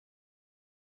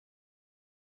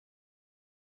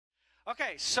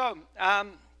Okay, so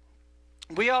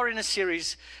we are in a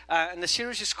series, and the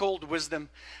series is called Wisdom.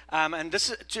 And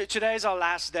today is our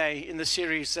last day in the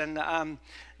series, and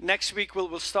next week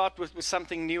we'll start with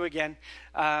something new again.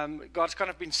 God's kind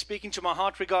of been speaking to my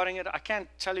heart regarding it. I can't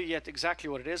tell you yet exactly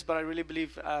what it is, but I really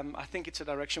believe, I think it's a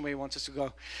direction where He wants us to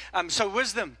go. So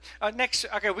wisdom. The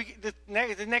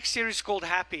next series is called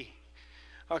Happy.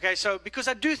 Okay, so because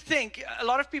I do think, a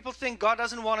lot of people think God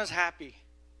doesn't want us happy.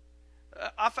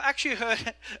 I've actually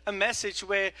heard a message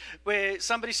where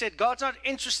somebody said, God's not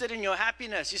interested in your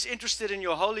happiness, He's interested in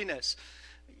your holiness.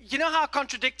 You know how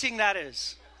contradicting that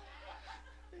is?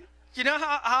 You know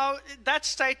how that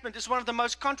statement is one of the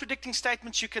most contradicting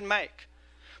statements you can make.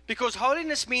 Because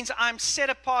holiness means I'm set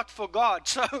apart for God.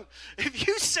 So if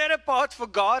you're set apart for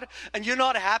God and you're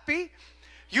not happy,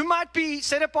 you might be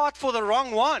set apart for the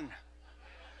wrong one.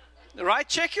 Right?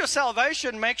 Check your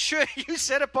salvation. Make sure you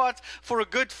set apart for a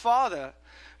good Father.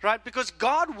 Right? Because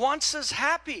God wants us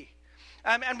happy.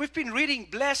 And we've been reading,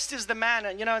 blessed is the man.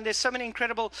 And, and there's so many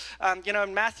incredible,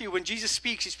 in Matthew, when Jesus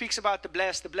speaks, He speaks about the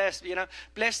blessed,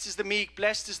 blessed is the meek,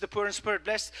 blessed is the poor in spirit,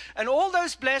 blessed. And all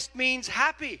those blessed means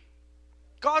happy.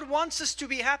 God wants us to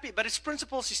be happy, but His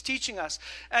principles He's teaching us.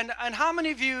 And how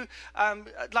many of you,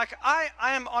 I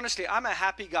am, honestly, I'm a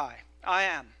happy guy. I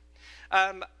am.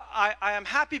 I am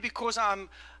happy because I'm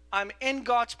in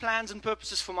God's plans and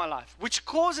purposes for my life, which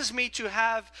causes me to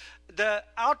have the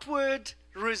outward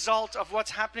result of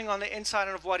what's happening on the inside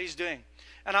and of what He's doing.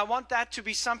 And I want that to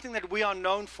be something that we are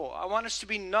known for. I want us to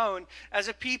be known as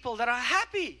a people that are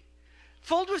happy,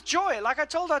 filled with joy. Like I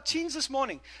told our teens this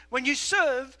morning, when you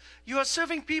serve, you are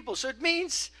serving people. So it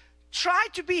means try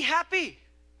to be happy.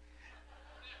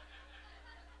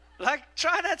 Like,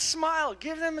 try that smile.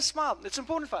 Give them a smile. It's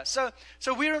important for us. So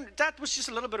that was just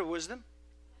a little bit of wisdom.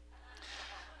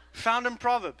 Found in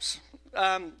Proverbs.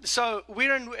 So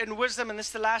we're in wisdom, and this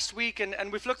is the last week,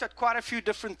 and we've looked at quite a few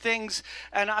different things.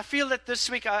 And I feel that this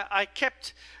week I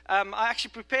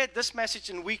actually prepared this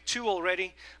message in week 2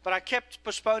 already, but I kept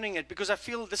postponing it because I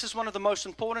feel this is one of the most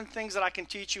important things that I can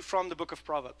teach you from the book of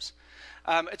Proverbs.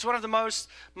 It's one of the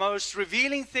most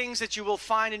revealing things that you will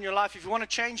find in your life. If you want to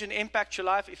change and impact your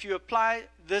life, if you apply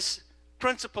this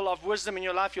principle of wisdom in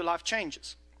your life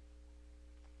changes.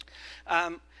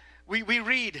 We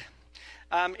read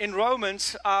in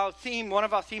Romans, one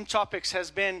of our theme topics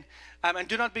has been, and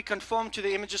do not be conformed to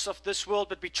the images of this world,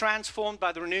 but be transformed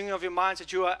by the renewing of your minds,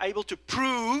 that you are able to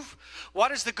prove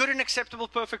what is the good and acceptable,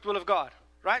 perfect will of God.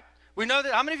 Right? We know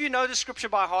that. How many of you know the scripture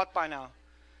by heart by now?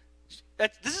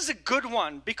 This is a good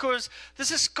one, because this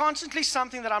is constantly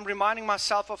something that I'm reminding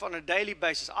myself of on a daily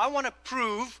basis. I want to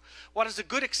prove what is the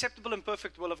good, acceptable, and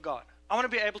perfect will of God. I want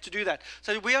to be able to do that.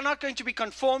 So we are not going to be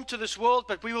conformed to this world,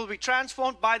 but we will be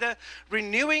transformed by the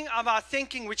renewing of our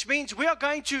thinking, which means we are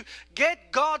going to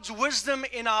get God's wisdom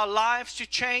in our lives to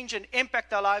change and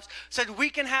impact our lives, so that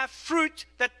we can have fruit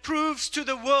that proves to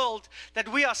the world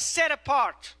that we are set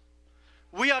apart.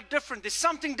 We are different. There's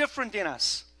something different in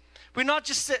us. We're not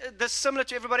just this similar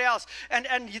to everybody else.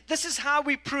 And this is how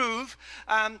we prove.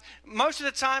 Most of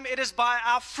the time it is by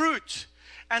our fruit.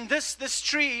 And this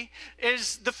tree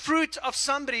is the fruit of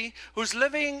somebody who's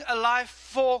living a life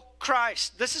for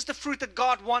Christ. This is the fruit that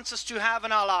God wants us to have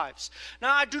in our lives.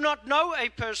 Now, I do not know a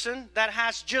person that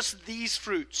has just these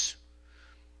fruits.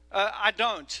 I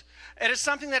don't. It is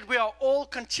something that we are all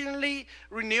continually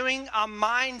renewing our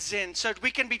minds in, so that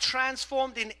we can be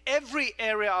transformed in every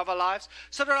area of our lives,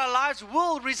 so that our lives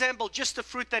will resemble just the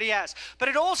fruit that He has. But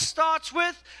it all starts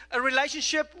with a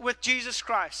relationship with Jesus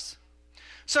Christ.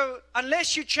 So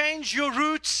unless you change your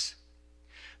roots,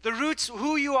 the roots,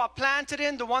 who you are planted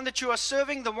in, the one that you are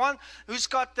serving, the one who's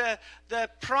got the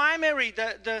primary,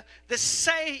 the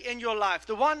say in your life,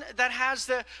 the one that has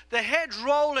the head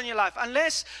role in your life,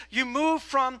 unless you move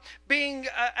from being,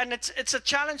 and it's a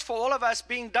challenge for all of us,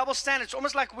 being double standard. It's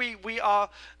almost like we are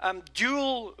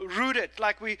dual rooted,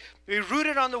 like we're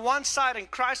rooted on the one side in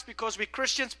Christ because we're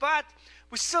Christians, but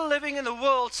we're still living in the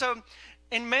world. So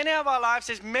in many of our lives,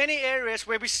 there's many areas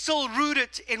where we're still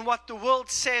rooted in what the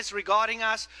world says regarding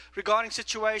us, regarding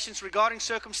situations, regarding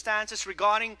circumstances,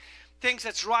 regarding things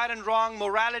that's right and wrong,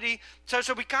 morality.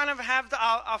 So we kind of have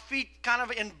our feet kind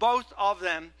of in both of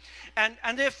them. And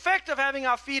the effect of having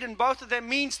our feet in both of them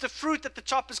means the fruit at the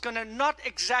top is going to not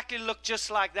exactly look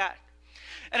just like that.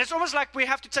 And it's almost like we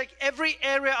have to take every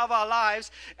area of our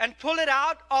lives and pull it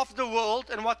out of the world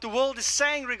and what the world is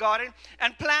saying regarding,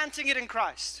 and planting it in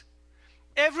Christ.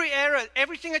 Every area,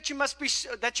 everything that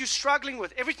you're struggling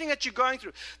with, everything that you're going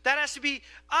through, that has to be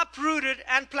uprooted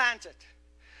and planted.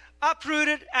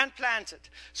 Uprooted and planted.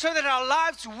 So that our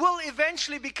lives will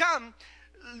eventually become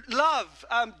love,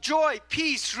 joy,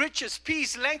 peace, riches,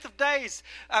 peace, length of days,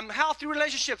 healthy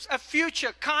relationships, a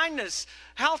future, kindness,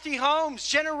 healthy homes,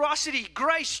 generosity,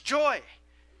 grace, joy.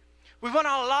 We want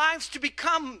our lives to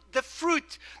become the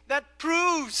fruit that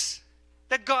proves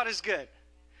that God is good.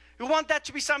 We want that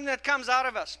to be something that comes out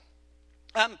of us.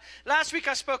 Last week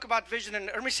I spoke about vision, and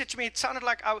Ermi said to me, it sounded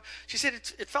like, she said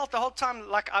it felt the whole time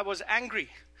like I was angry.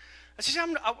 I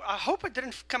said, I hope it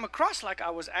didn't come across like I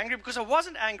was angry, because I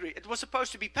wasn't angry. It was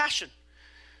supposed to be passion.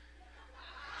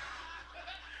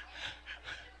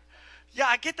 Yeah,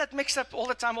 I get that mixed up all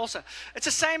the time also. It's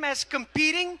the same as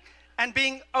competing and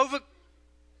being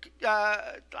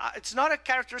it's not a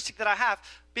characteristic that I have,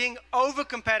 being over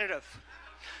competitive.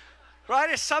 Right?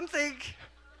 It's something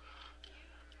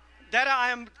that I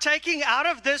am taking out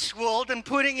of this world and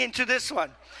putting into this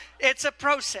one. It's a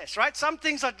process, right? Some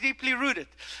things are deeply rooted,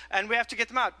 and we have to get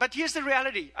them out. But here's the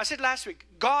reality. I said last week,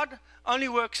 God only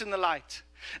works in the light.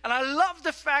 And I love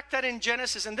the fact that in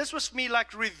Genesis, and this was me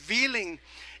like revealing,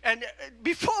 and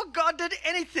before God did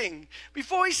anything,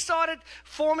 before he started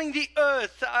forming the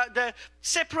earth,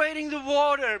 separating the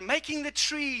water, making the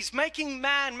trees, making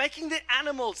man, making the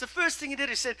animals, the first thing he did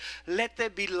is said, let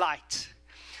there be light.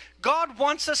 God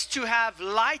wants us to have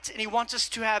light, and he wants us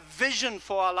to have vision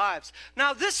for our lives.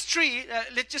 Now this tree,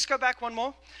 let's just go back one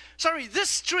more. Sorry,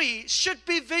 this tree should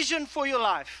be vision for your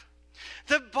life.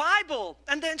 The Bible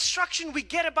and the instruction we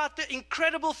get about the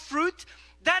incredible fruit,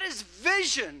 that is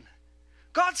vision.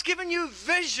 God's given you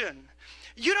vision.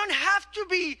 You don't have to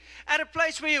be at a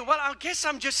place where I guess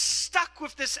I'm just stuck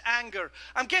with this anger.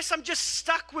 I guess I'm just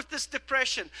stuck with this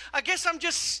depression. I guess I'm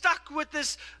just stuck with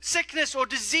this sickness or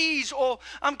disease, or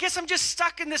I guess I'm just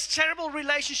stuck in this terrible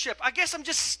relationship. I guess I'm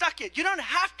just stuck here. You don't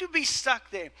have to be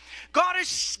stuck there. God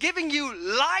is giving you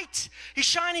light. He's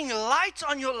shining light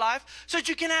on your life so that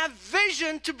you can have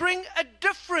vision to bring a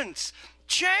difference.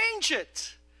 Change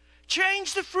it.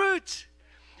 Change the fruit.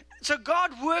 So God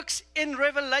works in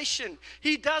revelation.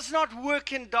 He does not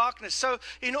work in darkness. So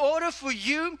in order for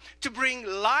you to bring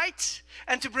light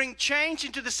and to bring change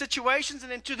into the situations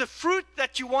and into the fruit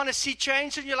that you want to see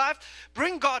change in your life,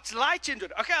 bring God's light into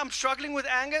it. Okay, I'm struggling with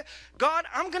anger. God,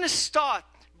 I'm going to start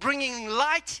bringing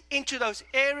light into those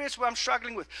areas where I'm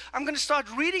struggling with. I'm going to start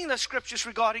reading the scriptures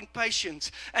regarding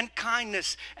patience and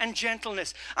kindness and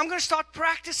gentleness. I'm going to start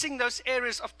practicing those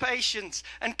areas of patience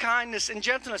and kindness and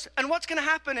gentleness. And what's going to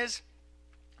happen is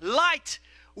light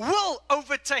will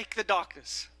overtake the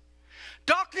darkness.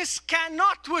 Darkness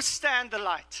cannot withstand the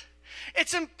light.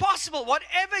 It's impossible.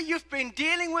 Whatever you've been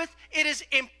dealing with, it is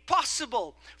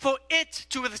impossible for it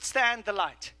to withstand the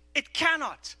light. It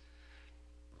cannot.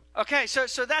 Okay,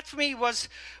 so that for me was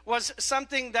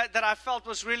something that I felt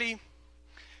was really,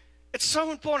 it's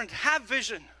so important. Have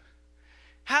vision.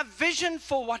 Have vision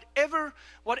for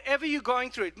whatever you're going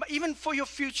through. Even for your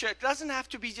future. It doesn't have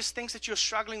to be just things that you're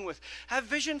struggling with. Have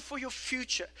vision for your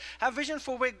future. Have vision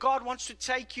for where God wants to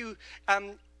take you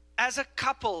as a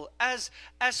couple, as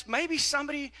maybe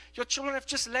somebody, your children have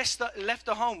just left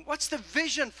the home. What's the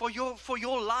vision for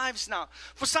your lives now?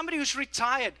 For somebody who's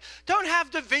retired, don't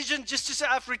have the vision just to say,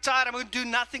 I've retired, I'm going to do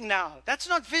nothing now. That's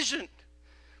not vision.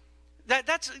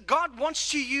 That's God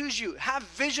wants to use you. Have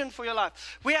vision for your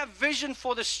life. We have vision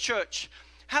for this church.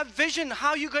 Have vision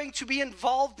how you're going to be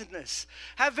involved in this.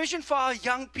 Have vision for our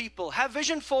young people. Have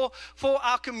vision for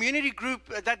our community group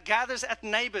that gathers at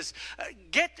Neighbors.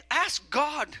 Ask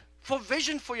God for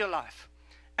vision for your life,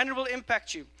 and it will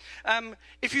impact you.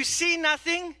 If you see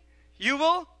nothing, you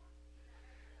will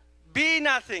be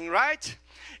nothing, right?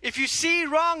 If you see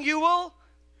wrong, you will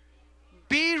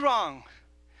be wrong.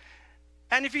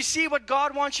 And if you see what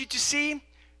God wants you to see,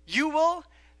 you will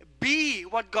be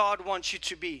what God wants you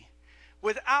to be.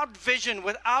 Without vision,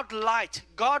 without light,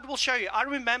 God will show you. I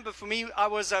remember for me, I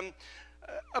was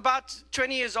about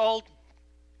 20 years old.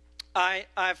 I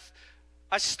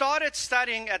started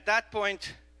studying at that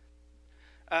point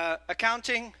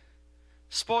accounting,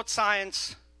 sports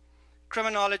science,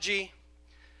 criminology,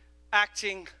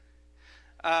 acting.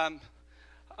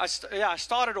 I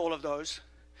started all of those.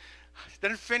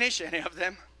 Didn't finish any of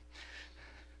them.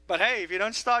 But hey, if you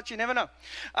don't start, you never know.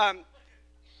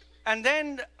 And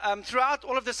then throughout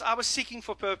all of this, I was seeking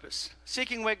for purpose,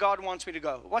 seeking where God wants me to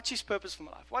go. What's His purpose for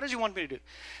my life? What does He want me to do?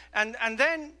 And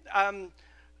then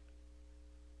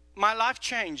my life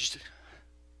changed.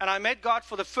 And I met God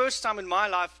for the first time in my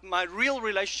life. My real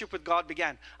relationship with God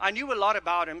began. I knew a lot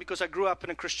about Him because I grew up in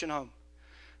a Christian home.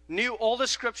 Knew all the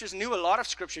scriptures, knew a lot of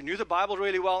scripture, knew the Bible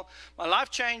really well. My life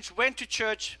changed, went to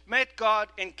church, met God,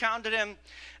 encountered Him.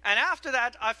 And after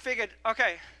that, I figured,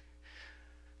 okay,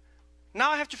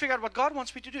 now I have to figure out what God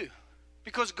wants me to do.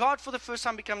 because God for the first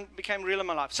time became real in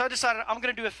my life. So I decided I'm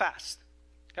going to do a fast.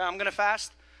 Okay, I'm going to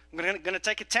fast. I'm going to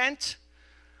take a tent.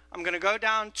 I'm going to go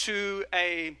down to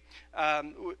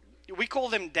we call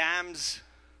them dams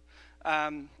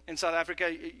in South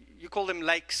Africa. You call them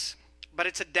lakes, but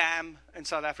it's a dam in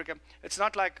South Africa. It's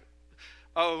not like,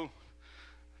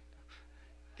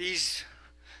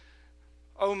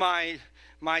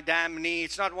 my damn knee.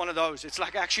 It's not one of those. It's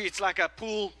like a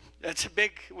pool. It's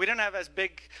we don't have as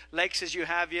big lakes as you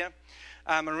have here.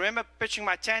 I remember pitching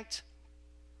my tent,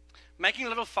 making a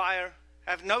little fire,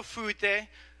 have no food there,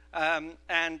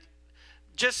 and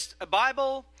just a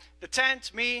Bible, the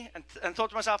tent, me, and thought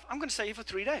to myself, I'm going to stay here for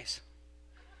 3 days.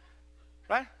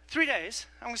 Right? 3 days.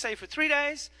 I'm going to stay here for 3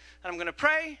 days, and I'm going to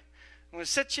pray. I'm going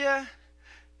to sit here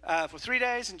for 3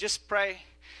 days and just pray.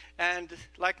 And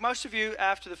like most of you,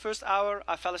 after the first hour,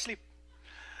 I fell asleep.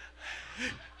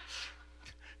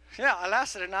 Yeah, I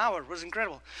lasted an hour. It was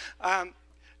incredible.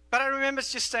 But I remember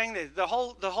just staying there. The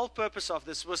whole purpose of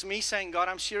this was me saying, God,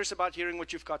 I'm serious about hearing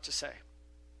what you've got to say.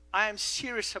 I am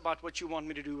serious about what you want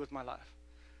me to do with my life.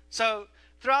 So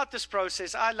throughout this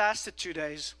process, I lasted 2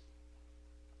 days.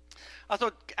 I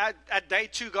thought at day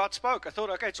 2, God spoke. I thought,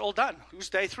 okay, it's all done. Who's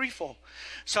day 3 for?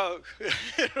 So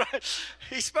right,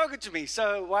 he spoke it to me.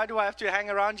 So why do I have to hang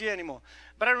around you anymore?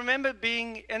 But I remember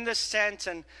being in this tent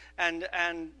and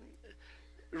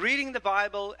reading the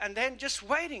Bible and then just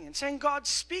waiting and saying, God,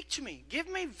 speak to me. Give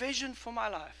me vision for my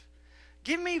life.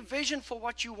 Give me vision for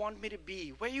what you want me to be,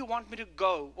 where you want me to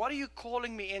go. What are you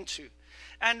calling me into?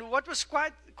 And what was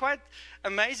quite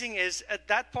amazing is at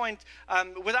that point,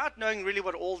 without knowing really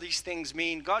what all these things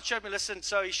mean, God showed me,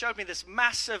 so he showed me this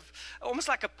massive, almost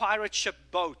like a pirate ship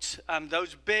boat,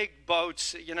 those big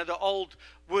boats, the old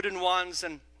wooden ones.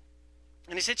 And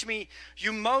he said to me,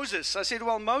 you Moses. I said,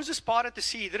 well, Moses parted the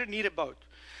sea. He didn't need a boat.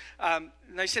 And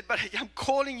he said, but I'm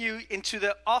calling you into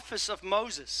the office of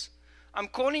Moses. I'm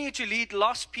calling you to lead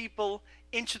lost people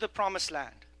into the promised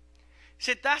land. He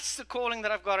said, that's the calling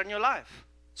that I've got in your life.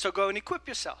 So go and equip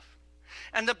yourself.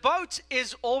 And the boat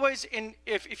is always in,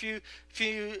 if you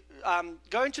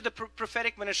go into the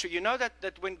prophetic ministry, you know that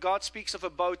when God speaks of a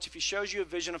boat, if he shows you a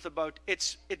vision of the boat,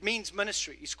 it means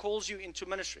ministry. He calls you into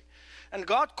ministry. And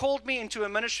God called me into a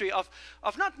ministry of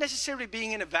not necessarily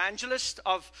being an evangelist,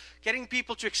 of getting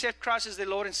people to accept Christ as their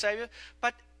Lord and Savior,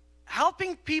 but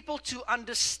helping people to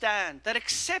understand that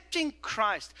accepting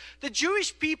Christ, the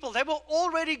Jewish people, they were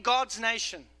already God's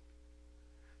nation.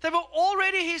 They were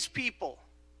already his people.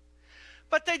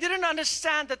 But they didn't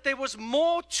understand that there was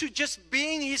more to just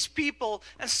being his people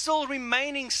and still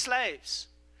remaining slaves.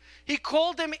 He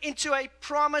called them into a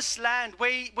promised land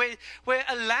where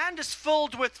a land is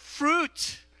filled with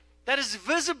fruit that is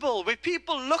visible, where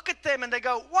people look at them and they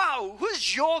go, wow,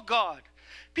 who's your God?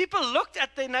 People looked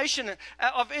at the nation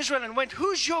of Israel and went,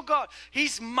 who's your God?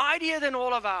 He's mightier than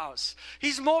all of ours.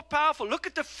 He's more powerful. Look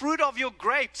at the fruit of your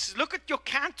grapes. Look at your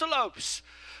cantaloupes.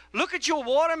 Look at your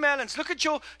watermelons. Look at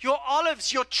your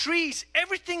olives, your trees.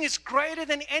 Everything is greater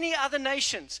than any other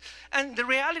nations. And the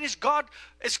reality is God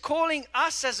is calling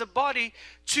us as a body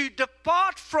to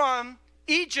depart from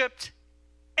Egypt,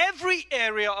 every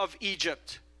area of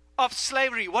Egypt, of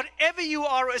slavery. Whatever you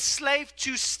are a slave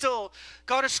to still,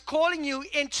 God is calling you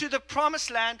into the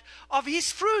promised land of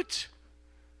his fruit.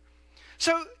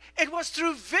 So it was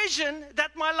through vision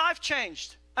that my life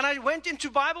changed. And I went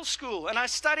into Bible school, and I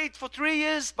studied for 3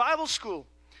 years Bible school.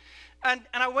 And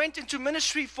I went into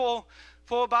ministry for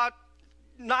about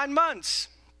 9 months.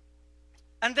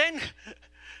 And then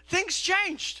things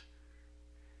changed.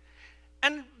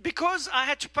 And because I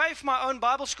had to pay for my own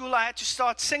Bible school, I had to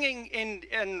start singing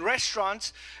in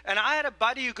restaurants. And I had a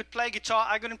buddy who could play guitar.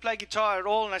 I couldn't play guitar at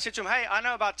all. And I said to him, hey, I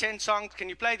know about 10 songs. Can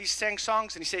you play these 10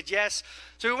 songs? And he said, yes.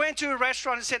 So we went to a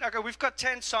restaurant and said, okay, we've got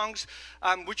 10 songs.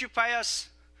 Would you pay us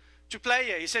to play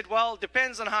here? He said, well,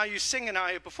 depends on how you sing and how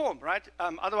you perform, right?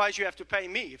 Otherwise, you have to pay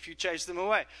me if you chase them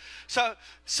away. So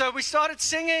we started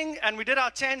singing, and we did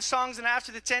our 10 songs. And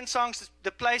after the 10 songs,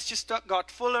 the place just got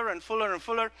fuller and fuller and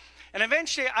fuller. And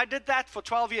eventually, I did that for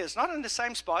 12 years, not in the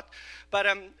same spot, but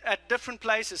at different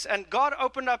places. And God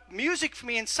opened up music for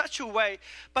me in such a way.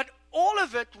 But all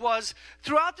of it was,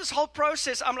 throughout this whole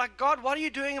process, I'm like, God, what are you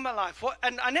doing in my life?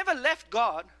 And I never left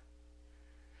God.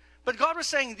 But God was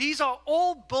saying, these are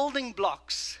all building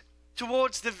blocks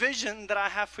towards the vision that I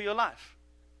have for your life.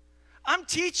 I'm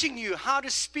teaching you how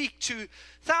to speak to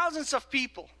thousands of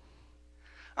people.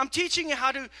 I'm teaching you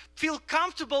how to feel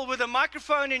comfortable with a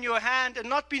microphone in your hand and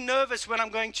not be nervous when I'm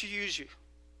going to use you.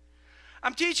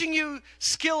 I'm teaching you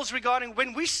skills regarding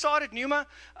when we started Pneuma.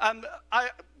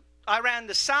 I ran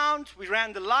the sound, we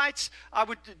ran the lights, I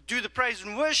would do the praise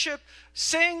and worship,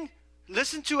 sing,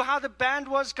 listen to how the band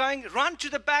was going, run to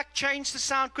the back, change the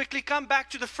sound quickly, come back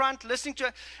to the front, listening to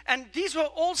it. And these were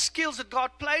all skills that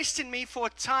God placed in me for a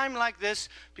time like this,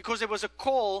 because there was a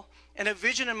call and a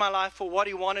vision in my life for what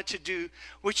He wanted to do,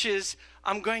 which is,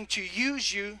 I'm going to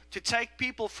use you to take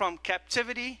people from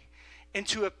captivity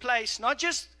into a place, not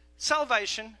just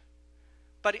salvation,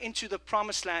 but into the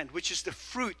promised land, which is the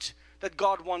fruit that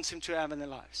God wants Him to have in their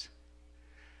lives.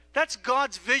 That's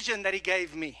God's vision that He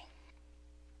gave me.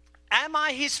 Am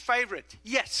I His favorite?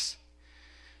 Yes.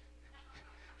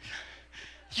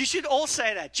 You should all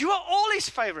say that. You are all His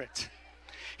favorite.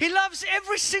 He loves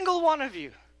every single one of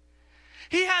you.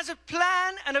 He has a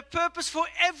plan and a purpose for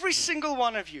every single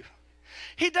one of you.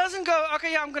 He doesn't go,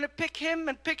 okay, I'm going to pick him.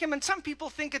 And some people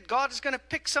think that God is going to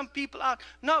pick some people out.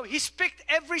 No, He's picked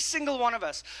every single one of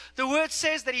us. The Word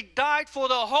says that He died for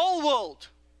the whole world.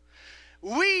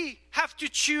 We have to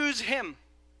choose Him.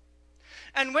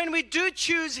 And when we do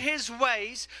choose His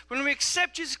ways, when we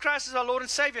accept Jesus Christ as our Lord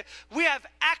and Savior, we have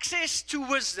access to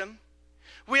wisdom.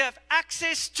 We have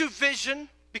access to vision,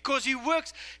 because He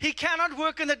works. He cannot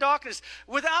work in the darkness.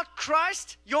 Without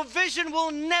Christ, your vision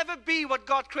will never be what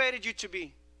God created you to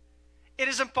be. It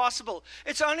is impossible.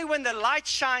 It's only when the light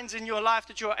shines in your life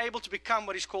that you are able to become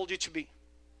what He's called you to be.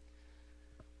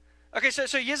 Okay,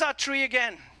 so here's our tree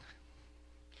again.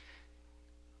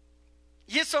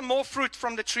 Here's some more fruit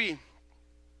from the tree.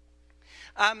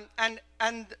 And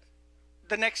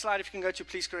the next slide, if you can go to,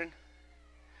 please, Corinne.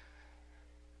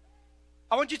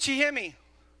 I want you to hear me.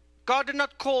 God did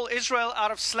not call Israel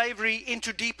out of slavery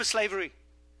into deeper slavery.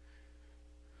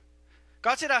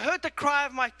 God said, I heard the cry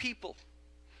of my people,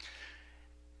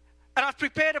 and I've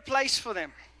prepared a place for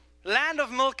them. Land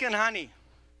of milk and honey.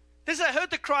 This is, I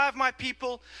heard the cry of my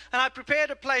people, and I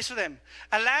prepared a place for them.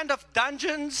 A land of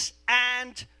dungeons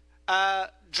and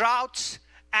droughts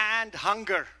and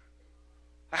hunger.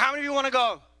 How many of you want to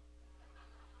go?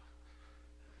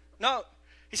 No.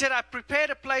 He said, I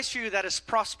prepared a place for you that is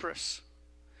prosperous.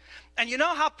 And you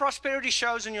know how prosperity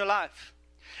shows in your life?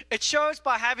 It shows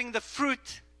by having the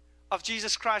fruit of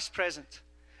Jesus Christ present.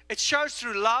 It shows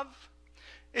through love.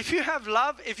 If you have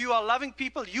love, if you are loving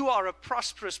people, you are a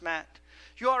prosperous man.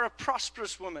 You are a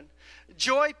prosperous woman.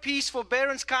 Joy, peace,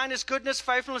 forbearance, kindness, goodness,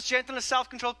 faithfulness, gentleness,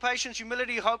 self-control, patience,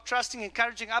 humility, hope, trusting,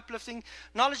 encouraging, uplifting,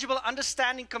 knowledgeable,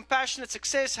 understanding, compassionate,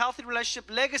 success, healthy relationship,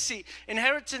 legacy,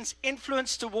 inheritance,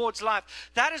 influence towards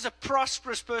life. That is a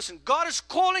prosperous person. God is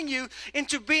calling you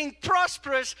into being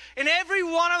prosperous in every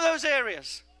one of those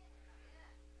areas,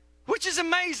 which is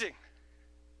amazing.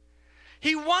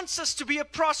 He wants us to be a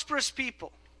prosperous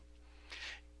people.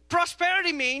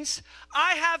 Prosperity means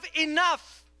I have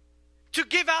enough to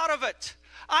give out of it.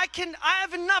 I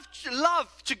have enough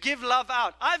love to give love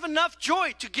out. I have enough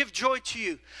joy to give joy to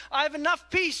you. I have enough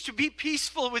peace to be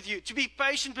peaceful with you, to be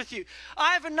patient with you.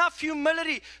 I have enough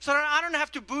humility so that I don't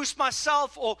have to boost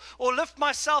myself or lift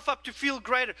myself up to feel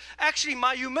greater. Actually,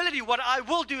 my humility, what I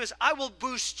will do is I will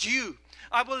boost you.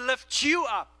 I will lift you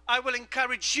up. I will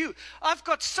encourage you. I've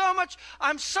got so much.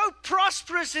 I'm so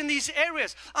prosperous in these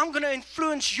areas. I'm going to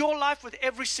influence your life with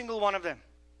every single one of them.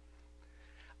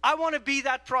 I want to be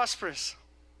that prosperous.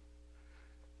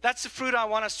 That's the fruit I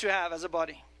want us to have as a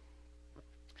body.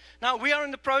 Now, we are in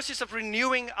the process of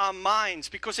renewing our minds,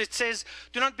 because it says,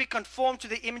 do not be conformed to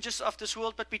the images of this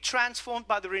world, but be transformed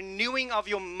by the renewing of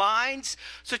your minds,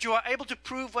 so that you are able to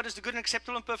prove what is the good and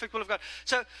acceptable and perfect will of God.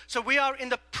 So we are in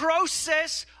the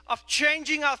process of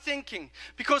changing our thinking,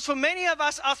 because for many of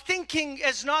us, our thinking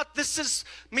is not, this is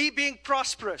me being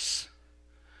prosperous.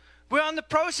 We're in the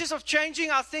process of changing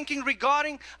our thinking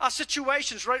regarding our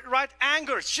situations, right?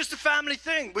 Anger, it's just a family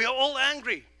thing. We are all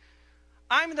angry.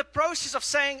 I'm in the process of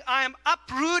saying I am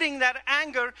uprooting that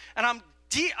anger, and I'm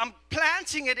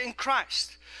planting it in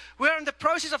Christ. We're in the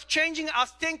process of changing our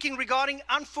thinking regarding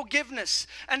unforgiveness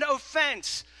and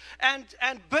offense and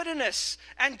bitterness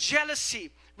and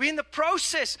jealousy. We're in the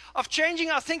process of changing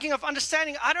our thinking, of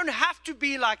understanding I don't have to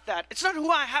be like that. It's not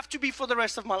who I have to be for the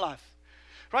rest of my life.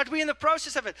 Right? We're in the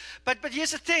process of it. But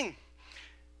here's the thing.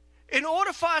 In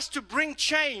order for us to bring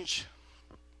change,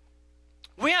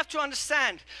 we have to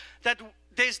understand that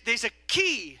there's a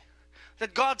key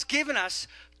that God's given us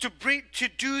to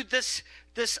do this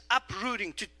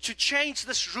uprooting, to change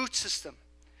this root system.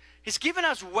 He's given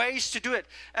us ways to do it.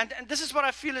 And this is what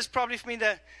I feel is probably for me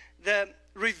the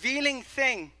revealing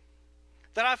thing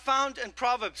that I found in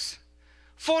Proverbs.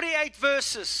 48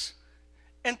 verses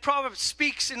in Proverbs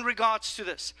speaks in regards to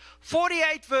this.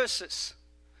 48 verses.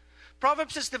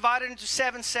 Proverbs is divided into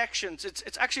 7 sections.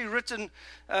 It's actually written,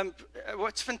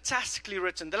 it's fantastically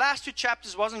written. The last 2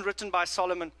 chapters wasn't written by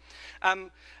Solomon.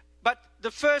 But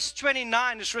the first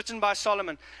 29 is written by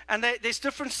Solomon. And there's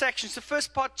different sections. The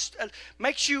first part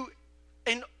makes you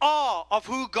in awe of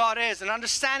who God is and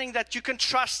understanding that you can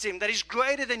trust Him, that He's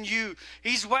greater than you.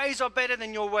 His ways are better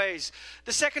than your ways.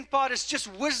 The second part is just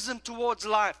wisdom towards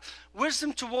life,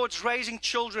 wisdom towards raising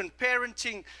children,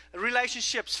 parenting,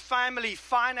 relationships, family,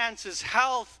 finances,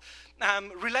 health,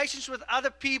 relations with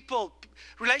other people,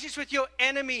 relations with your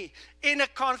enemy, inner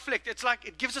conflict. It's like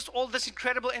it gives us all this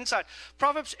incredible insight.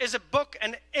 Proverbs is a book,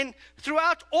 and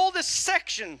throughout all this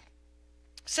section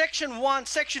 1,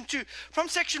 section 2, from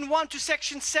section 1 to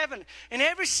section 7, in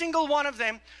every single one of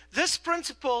them, this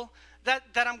principle that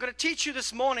I'm going to teach you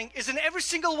this morning is in every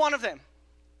single one of them.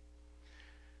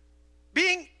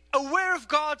 Being aware of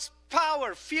God's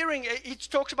power, fearing, he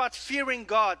talks about fearing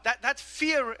God. That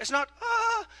fear is not,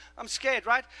 I'm scared,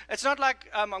 right? It's not like,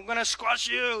 I'm going to squash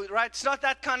you, right? It's not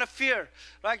that kind of fear,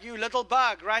 like you little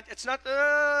bug, right? It's not,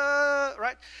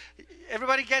 right?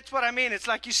 Everybody gets what I mean. It's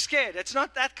like you're scared. It's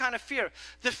not that kind of fear.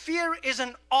 The fear is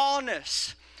an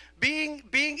awness. Being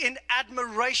in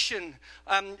admiration,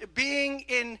 being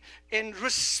in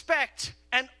respect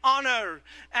and honor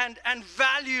and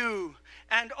value.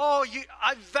 And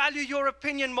I value your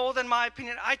opinion more than my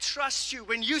opinion. I trust you.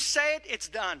 When you say it, it's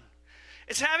done.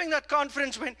 It's having that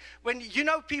confidence when you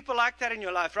know people like that in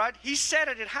your life, right? He said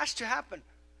it, it has to happen.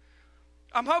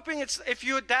 I'm hoping it's, if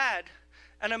you're a dad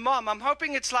and a mom, I'm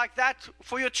hoping it's like that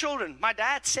for your children. My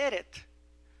dad said it.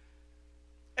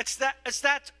 It's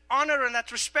that honor and that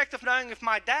respect of knowing if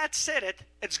my dad said it,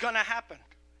 it's going to happen.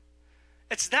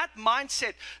 It's that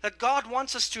mindset that God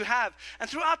wants us to have. And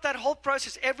throughout that whole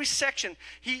process, every section,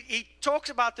 he talks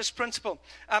about this principle.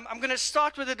 I'm going to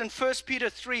start with it in 1 Peter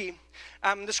 3.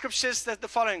 The scripture says that the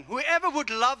following: whoever would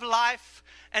love life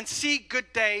and see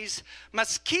good days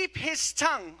must keep his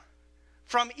tongue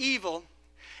from evil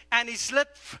and his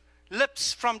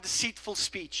lips from deceitful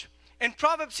speech. In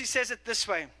Proverbs, he says it this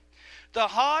way: the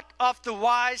heart of the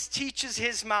wise teaches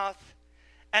his mouth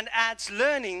and adds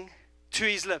learning to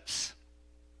his lips.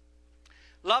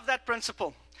 Love that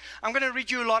principle. I'm going to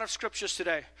read you a lot of scriptures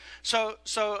today. So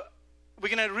we're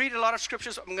going to read a lot of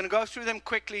scriptures. I'm going to go through them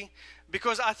quickly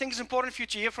because I think it's important for you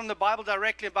to hear from the Bible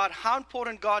directly about how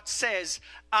important God says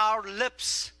our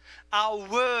lips, our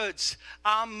words,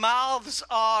 our mouths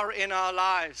are in our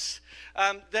lives.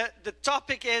 The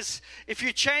topic is, if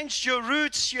you changed your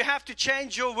roots, you have to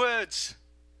change your words.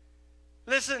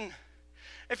 Listen,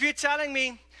 if you're telling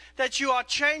me that you are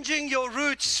changing your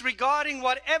roots regarding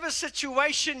whatever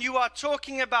situation you are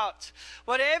talking about,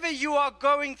 whatever you are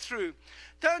going through,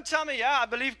 don't tell me, I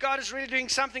believe God is really doing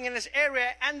something in this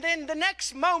area, and then the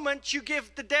next moment you give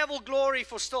the devil glory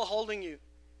for still holding you.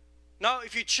 No,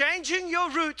 if you're changing your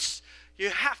roots, you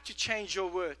have to change your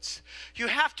words. You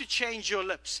have to change your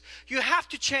lips. You have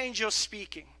to change your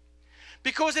speaking.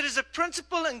 Because it is a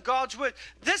principle in God's word.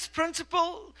 This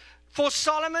principle for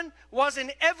Solomon was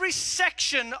in every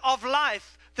section of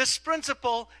life. This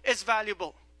principle is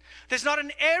valuable. There's not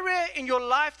an area in your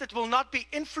life that will not be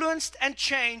influenced and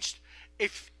changed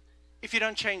if you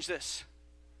don't change this.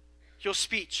 Your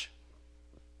speech.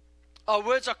 Our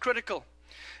words are critical.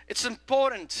 It's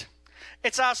important.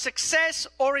 It's our success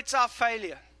or it's our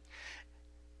failure.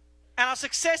 And our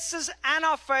successes and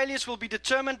our failures will be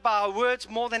determined by our words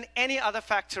more than any other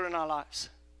factor in our lives.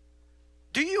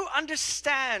 Do you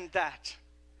understand that?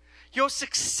 Your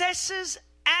successes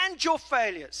and your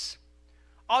failures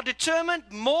are determined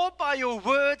more by your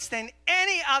words than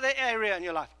any other area in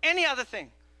your life, any other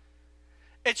thing.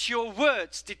 It's your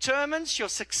words determines your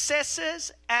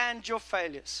successes and your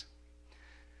failures.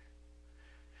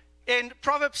 In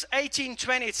Proverbs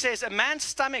 18:20 it says, a man's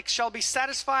stomach shall be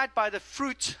satisfied by the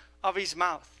fruit of his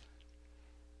mouth.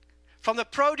 From the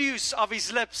produce of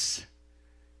his lips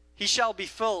he shall be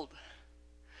filled.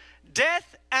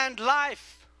 Death and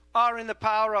life are in the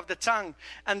power of the tongue,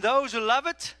 and those who love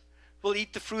it will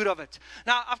eat the fruit of it.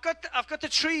 Now, I've got the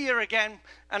tree here again,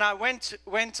 and I went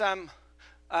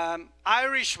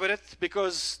Irish with it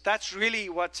because that's really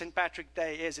what St. Patrick's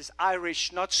Day is. It's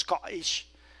Irish, not Scottish.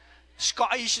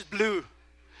 Scottish is blue,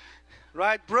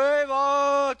 right? Brave,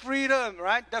 freedom,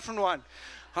 right? Different one.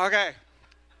 Okay,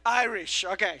 Irish.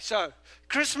 Okay, so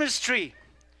Christmas tree.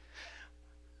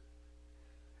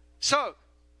 So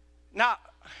now,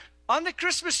 on the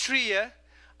Christmas tree here,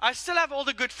 I still have all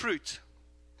the good fruit.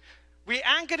 We're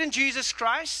anchored in Jesus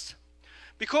Christ.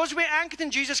 Because we're anchored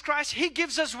in Jesus Christ, He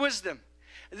gives us wisdom.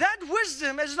 That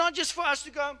wisdom is not just for us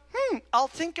to go, I'll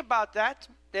think about that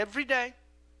every day.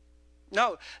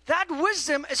 No, that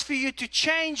wisdom is for you to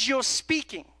change your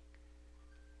speaking,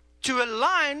 to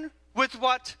align with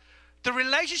what the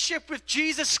relationship with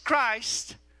Jesus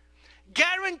Christ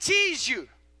guarantees you,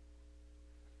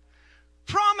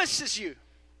 promises you.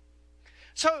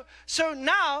 So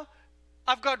now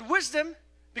I've got wisdom.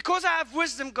 Because I have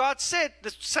wisdom, God said,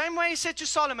 the same way He said to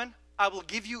Solomon, I will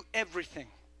give you everything.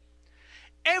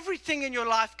 Everything in your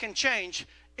life can change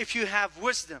if you have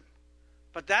wisdom.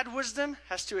 But that wisdom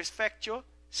has to affect your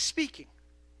speaking.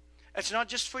 It's not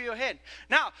just for your head.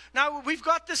 Now we've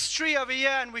got this tree over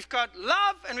here, and we've got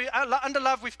love, and under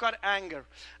love we've got anger.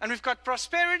 And we've got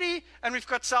prosperity, and we've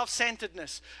got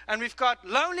self-centeredness. And we've got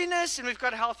loneliness, and we've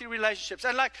got healthy relationships.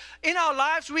 And like in our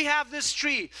lives, we have this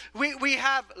tree. We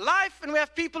have life, and we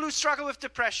have people who struggle with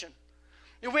depression.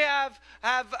 We have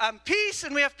peace,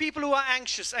 and we have people who are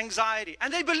anxious, anxiety.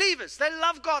 And they're believers. They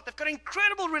love God. They've got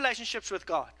incredible relationships with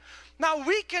God. Now,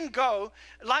 we can go,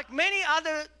 like many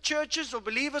other churches or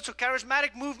believers or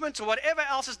charismatic movements or whatever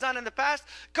else is done in the past,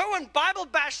 go and Bible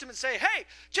bash them and say, hey,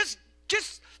 just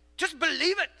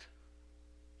believe it.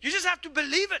 You just have to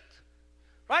believe it.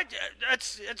 Right?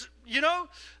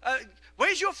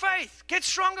 Where's your faith? Get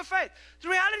stronger faith. The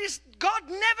reality is, God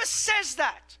never says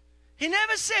that. He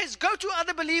never says, go to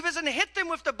other believers and hit them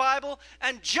with the Bible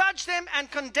and judge them and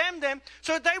condemn them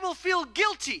so they will feel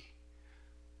guilty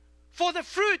for the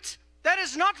fruit that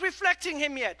is not reflecting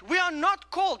Him yet. We are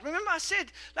not called. Remember I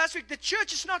said last week, the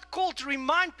church is not called to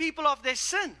remind people of their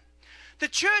sin. The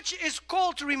church is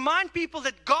called to remind people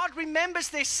that God remembers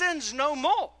their sins no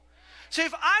more. So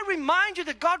if I remind you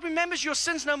that God remembers your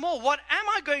sins no more, what am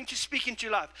I going to speak into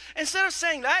your life? Instead of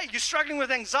saying, hey, you're struggling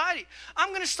with anxiety, I'm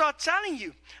going to start telling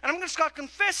you, and I'm going to start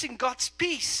confessing God's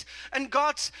peace and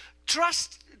God's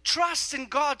trust in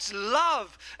God's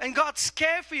love and God's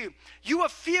care for you. You are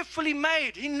fearfully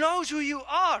made. He knows who you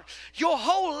are. Your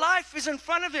whole life is in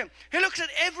front of Him. He looks at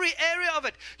every area of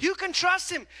it. You can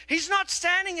trust Him. He's not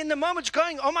standing in the moments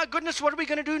going, oh my goodness, what are we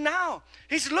going to do now?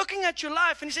 He's looking at your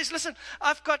life and He says, listen,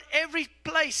 I've got every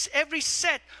place, every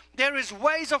set. There is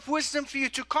ways of wisdom for you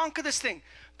to conquer this thing.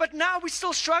 But now we're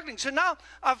still struggling. So now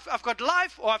I've got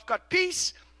life, or I've got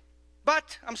peace,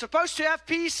 but I'm supposed to have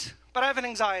peace, but I have an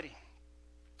anxiety.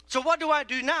 So what do I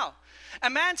do now? A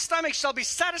man's stomach shall be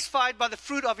satisfied by the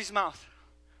fruit of his mouth.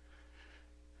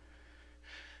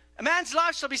 A man's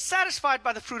life shall be satisfied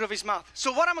by the fruit of his mouth.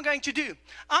 So what am I going to do?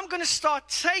 I'm going to start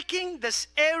taking this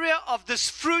area of this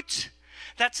fruit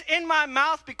that's in my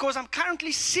mouth, because I'm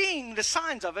currently seeing the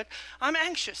signs of it. I'm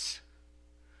anxious.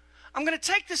 I'm going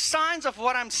to take the signs of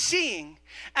what I'm seeing,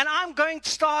 and I'm going to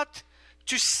start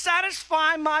to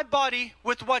satisfy my body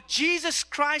with what Jesus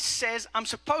Christ says I'm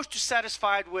supposed to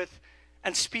satisfy it with,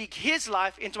 and speak His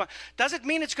life into my. Does it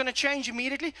mean it's going to change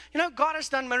immediately? You know, God has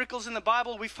done miracles in the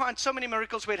Bible. We find so many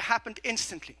miracles where it happened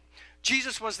instantly.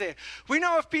 Jesus was there. We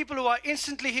know of people who are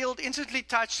instantly healed, instantly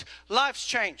touched, lives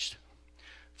changed.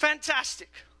 Fantastic.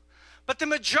 But the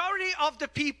majority of the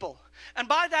people, and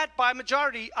by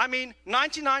majority, I mean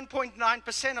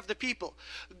 99.9% of the people,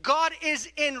 God is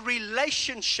in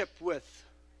relationship with.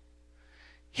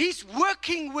 He's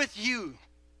working with you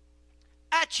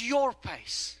at your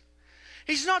pace.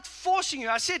 He's not forcing you.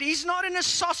 I said He's not in a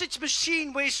sausage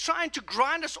machine where He's trying to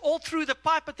grind us all through the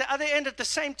pipe at the other end at the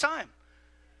same time.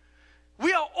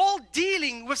 We are all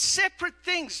dealing with separate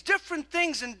things, different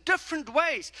things in different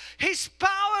ways. His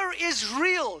power is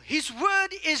real. His word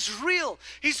is real.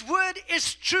 His word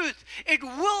is truth. It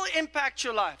will impact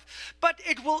your life. But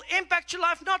it will impact your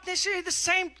life not necessarily the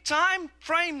same time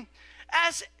frame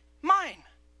as mine.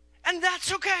 And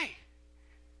that's okay.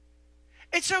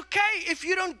 It's okay if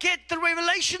you don't get the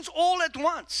revelations all at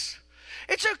once.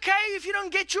 It's okay if you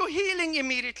don't get your healing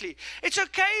immediately. It's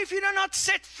okay if you're not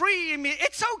set free immediately.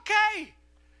 It's okay.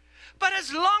 But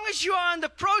as long as you are in the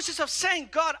process of saying,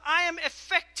 God, I am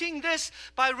affecting this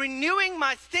by renewing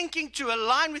my thinking to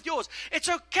align with yours. It's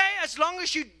okay as long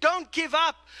as you don't give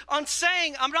up on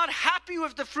saying, I'm not happy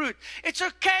with the fruit. It's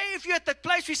okay if you're at that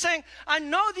place where you're saying, I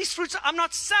know these fruits, I'm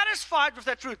not satisfied with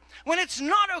that fruit. When it's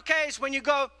not okay is when you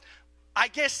go, I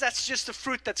guess that's just the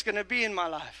fruit that's going to be in my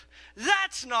life.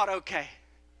 That's not okay.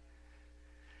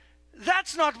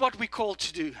 That's not what we're called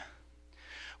to do.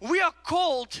 We are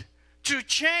called to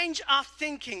change our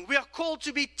thinking. We are called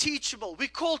to be teachable. We're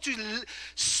called to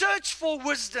search for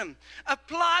wisdom,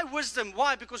 apply wisdom.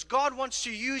 Why? Because God wants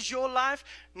to use your life.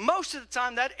 Most of the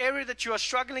time, that area that you are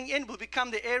struggling in will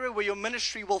become the area where your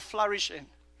ministry will flourish in.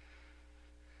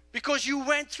 Because you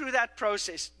went through that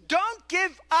process. Don't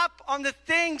give up on the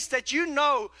things that you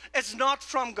know is not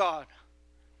from God.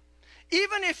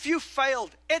 Even if you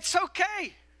failed, it's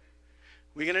okay.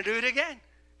 We're going to do it again.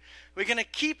 We're going to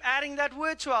keep adding that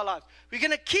word to our life. We're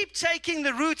going to keep taking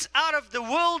the roots out of the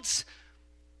world's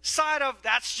side of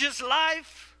that's just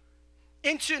life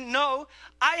into no,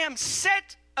 I am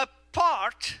set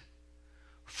apart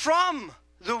from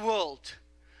the world,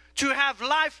 to have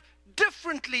life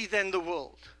differently than the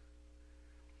world.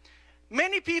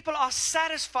 Many people are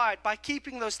satisfied by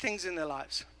keeping those things in their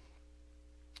lives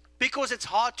because it's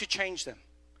hard to change them.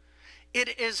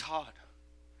 It is hard.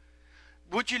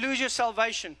 Would you lose your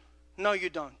salvation? No, you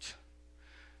don't.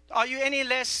 Are you any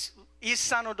less his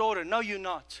son or daughter? No, you're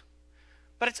not.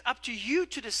 But it's up to you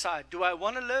to decide, do I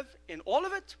want to live in all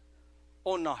of it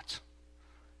or not?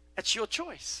 It's your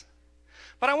choice.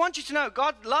 But I want you to know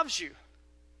God loves you.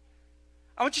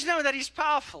 I want you to know that He's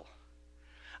powerful.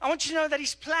 I want you to know that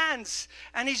His plans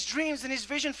and His dreams and His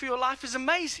vision for your life is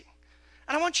amazing.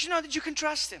 And I want you to know that you can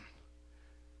trust Him.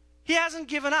 He hasn't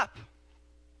given up.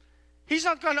 He's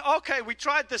not going, okay, we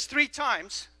tried this 3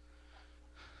 times.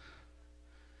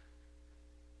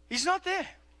 He's not there.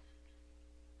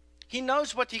 He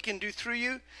knows what He can do through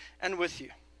you and with you.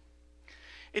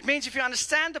 It means if you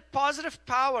understand the positive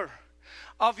power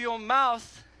of your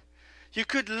mouth, you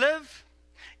could live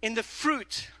in the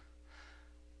fruit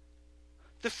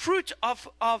of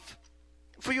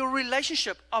for your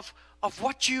relationship, of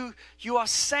what you are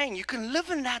saying. You can live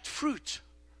in that fruit.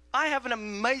 I have an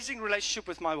amazing relationship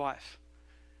with my wife.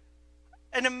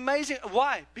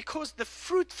 Why? Because the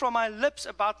fruit from my lips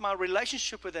about my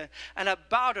relationship with her and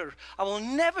about her, I will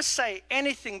never say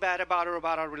anything bad about her,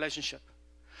 about our relationship.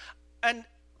 And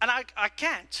I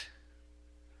can't.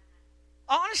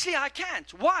 Honestly, I can't.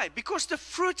 Why? Because the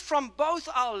fruit from both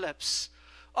our lips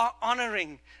are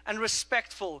honoring and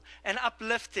respectful and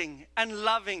uplifting and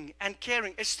loving and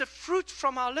caring. It's the fruit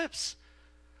from our lips.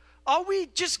 Are we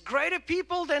just greater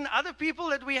people than other people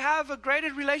that we have a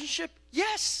greater relationship?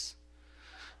 Yes.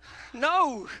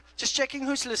 No. Just checking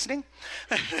who's listening.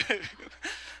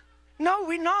 No,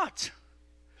 we're not.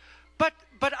 But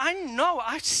I know,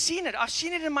 I've seen it. I've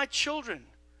seen it in my children.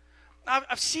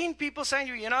 I've seen people saying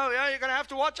to you, yeah, you're going to have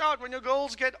to watch out when your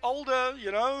girls get older,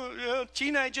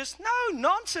 teenagers. No,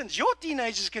 nonsense. Your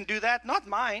teenagers can do that, not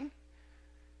mine.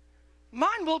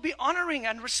 Mine will be honoring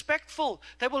and respectful.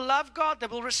 They will love God. They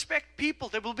will respect people.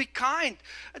 They will be kind.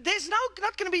 There's not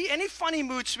going to be any funny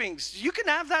mood swings. You can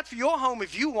have that for your home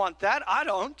if you want that. I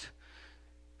don't.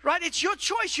 Right? It's your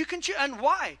choice. You can choose. And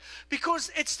why?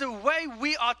 Because it's the way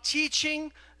we are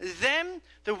teaching them,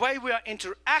 the way we are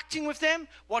interacting with them,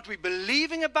 what we're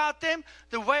believing about them,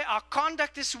 the way our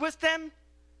conduct is with them,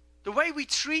 the way we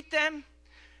treat them,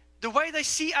 the way they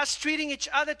see us treating each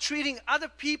other, treating other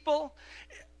people,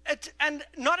 and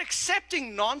not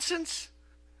accepting nonsense.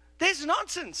 There's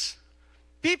nonsense.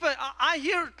 People, I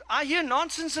hear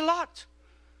nonsense a lot.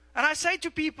 And I say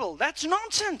to people, that's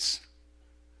nonsense.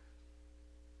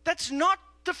 That's not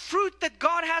the fruit that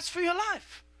God has for your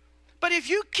life. But if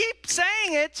you keep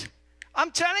saying it, I'm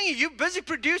telling you, you're busy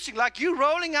producing, like you're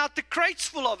rolling out the crates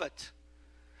full of it.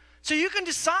 So you can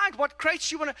decide what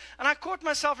crates you want to. And I caught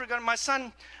myself regarding my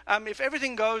son, if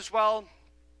everything goes well,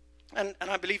 and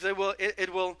I believe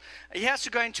it will, he has to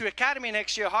go into academy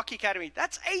next year, hockey academy.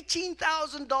 That's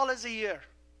 $18,000 a year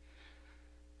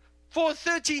for a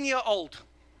 13-year-old.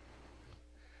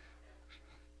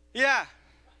 Yeah.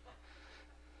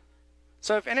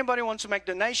 So if anybody wants to make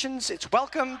donations, it's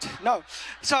welcomed.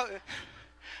 So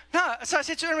I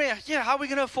said to Andreas, how are we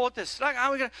going to afford this?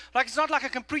 It's not like I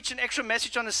can preach an extra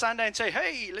message on a Sunday and say,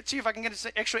 hey, let's see if I can get this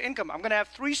extra income. I'm going to have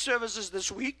 3 services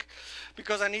this week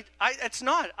because it's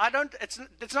not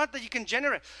that you can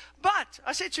generate. But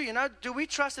I said to you, do we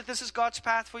trust that this is God's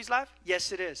path for his life?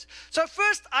 Yes, it is. So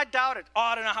first I doubted.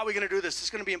 I don't know how we're going to do this. It's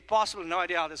going to be impossible. No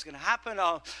idea how this is going to happen.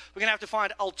 We're going to have to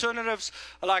find alternatives.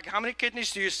 Like, how many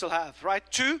kidneys do you still have, right?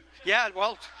 2? Yeah,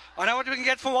 well, I know what we can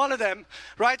get for one of them,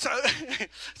 right? So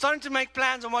starting to make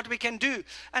plans on what we can do.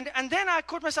 And then I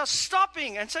caught myself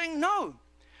stopping and saying, no.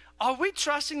 Are we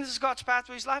trusting this is God's path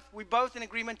for his life? We both in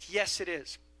agreement, yes, it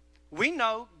is. We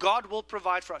know God will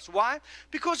provide for us. Why?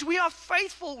 Because we are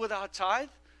faithful with our tithe.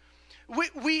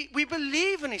 We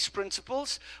believe in his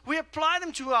principles. We apply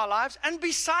them to our lives. And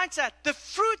besides that, the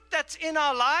fruit that's in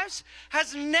our lives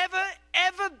has never,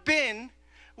 ever been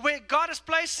where God has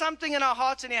placed something in our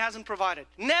hearts and he hasn't provided.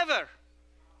 Never.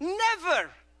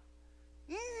 Never.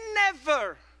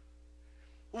 Never.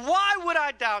 Why would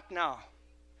I doubt now?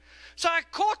 So I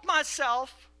caught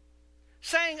myself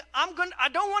saying, I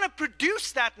don't want to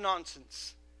produce that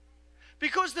nonsense.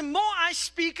 Because the more I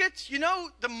speak it,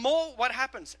 the more what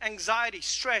happens? Anxiety,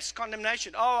 stress,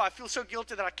 condemnation. Oh, I feel so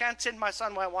guilty that I can't send my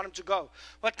son where I want him to go.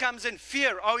 What comes in?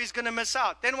 Fear. Oh, he's going to miss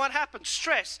out. Then what happens?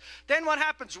 Stress. Then what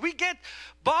happens? We get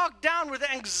bogged down with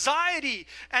anxiety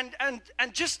and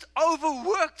just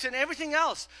overworked and everything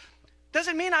else.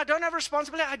 Doesn't mean I don't have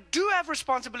responsibility. I do have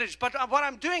responsibilities. But what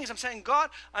I'm doing is I'm saying, God,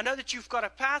 I know that you've got a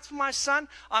path for my son.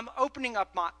 I'm opening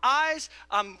up my eyes.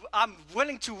 I'm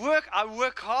willing to work. I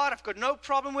work hard. I've got no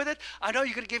problem with it. I know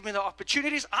you're going to give me the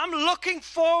opportunities. I'm looking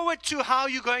forward to how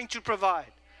you're going to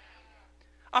provide.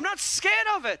 I'm not scared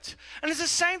of it. And it's the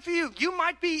same for you. You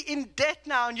might be in debt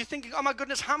now and you're thinking, oh my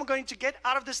goodness, how am I going to get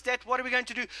out of this debt? What are we going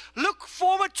to do? Look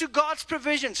forward to God's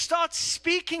provision. Start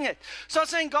speaking it. Start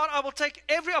saying, God, I will take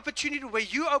every opportunity where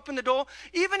you open the door,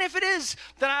 even if it is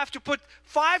that I have to put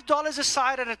 $5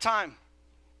 aside at a time.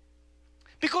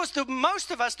 Because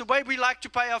most of us, the way we like to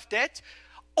pay off debt,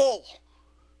 all.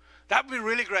 That would be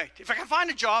really great. If I can find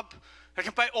a job, I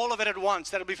can pay all of it at once.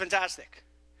 That would be fantastic.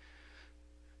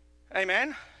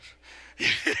 Amen?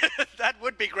 That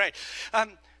would be great.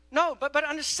 No, but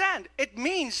understand, it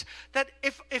means that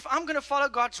if I'm going to follow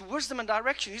God's wisdom and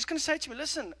direction, He's going to say to me,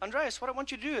 listen, Andreas, what I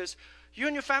want you to do is, you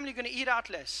and your family are going to eat out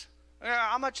less.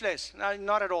 How much less? No,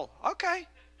 not at all. Okay.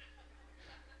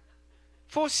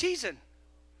 For a season.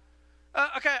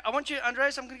 Okay, I want you,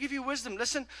 Andreas, I'm going to give you wisdom.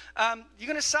 Listen, you're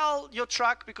going to sell your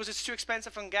truck because it's too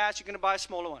expensive on gas. You're going to buy a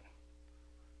smaller one.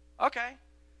 Okay.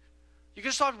 You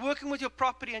can start working with your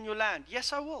property and your land.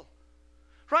 Yes, I will.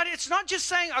 Right? It's not just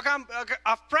saying, okay,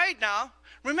 I've prayed now.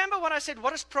 Remember what I said,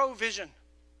 what is provision?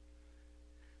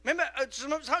 Remember,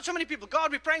 so many people,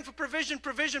 God, we're praying for provision.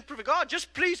 God,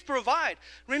 just please provide.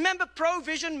 Remember,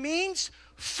 provision means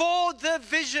for the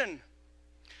vision.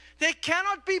 There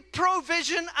cannot be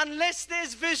provision unless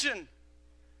there's vision.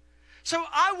 So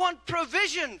I want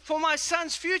provision for my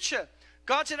son's future.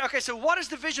 God said, okay, so what is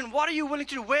the vision? What are you willing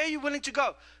to do? Where are you willing to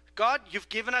go? God, He's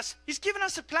given us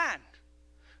a plan.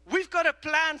 We've got a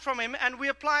plan from Him and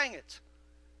we're applying it.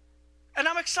 And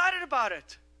I'm excited about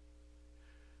it.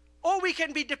 Or we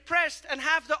can be depressed and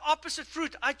have the opposite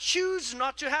fruit. I choose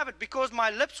not to have it because my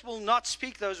lips will not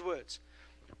speak those words.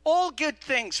 All good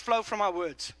things flow from our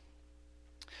words.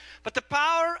 But the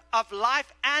power of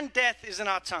life and death is in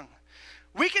our tongue.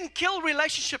 We can kill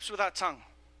relationships with our tongue.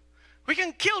 We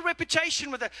can kill reputation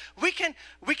with it. We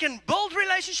can build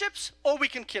relationships or we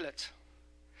can kill it.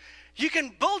 You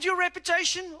can build your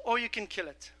reputation or you can kill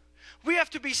it. We have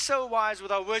to be so wise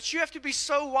with our words. You have to be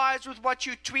so wise with what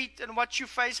you tweet and what you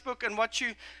Facebook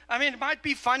and it might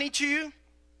be funny to you.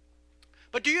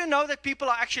 But do you know that people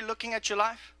are actually looking at your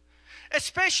life?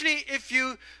 Especially if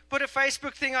you put a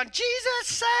Facebook thing on,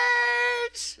 Jesus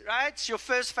saves, right? It's your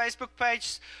first Facebook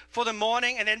page for the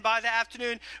morning, and then by the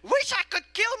afternoon, wish I could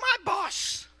kill my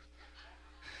boss.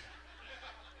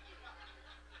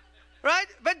 Right?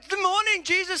 But the morning,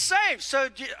 Jesus saves.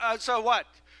 So what?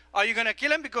 Are you going to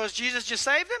kill him because Jesus just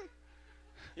saved him?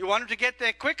 You want him to get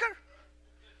there quicker?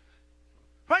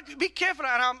 Right? Be careful.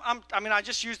 And I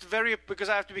just used because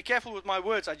I have to be careful with my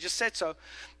words. I just said so.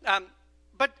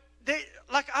 But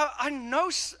I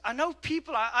know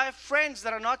people. I have friends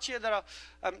that are not here. That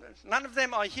are none of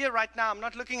them are here right now. I'm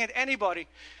not looking at anybody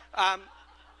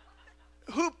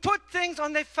who put things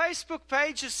on their Facebook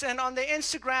pages and on their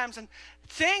Instagrams and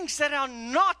things that are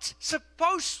not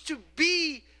supposed to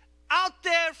be out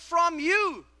there from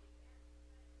you.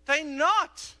 They're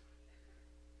not.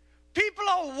 People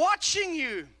are watching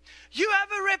you. You have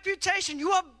a reputation.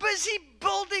 You are busy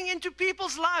building into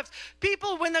people's lives.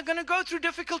 People, when they're going to go through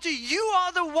difficulty, you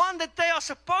are the one that they are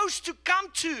supposed to come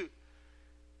to.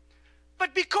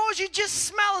 But because you just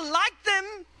smell like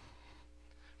them,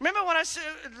 remember when I said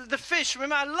the fish?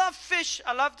 Remember, I love fish.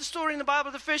 I love the story in the Bible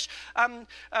of the fish.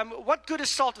 What good is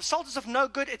salt? If salt is of no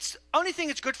good, it's the only thing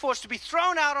it's good for is to be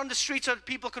thrown out on the street so that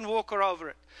people can walk over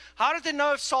it. How did they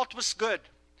know if salt was good?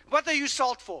 What they use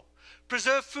salt for?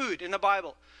 Preserve food in the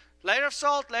Bible. Layer of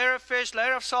salt, layer of fish,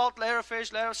 layer of salt, layer of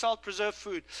fish, layer of salt, preserve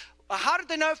food. How did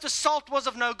they know if the salt was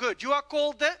of no good? You are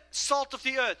called the salt of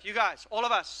the earth. You guys, all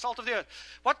of us, salt of the earth.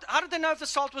 How did they know if the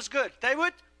salt was good? They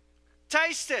would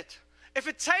taste it. If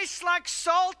it tastes like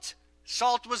salt,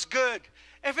 salt was good.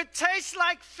 If it tastes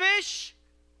like fish,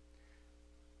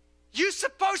 you're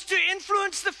supposed to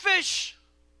influence the fish,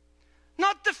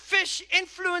 not the fish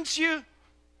influence you.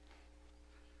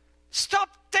 Stop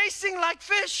tasting like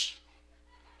fish.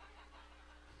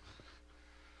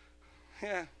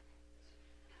 Yeah.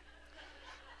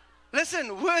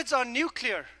 Listen, words are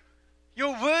nuclear.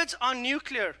 Your words are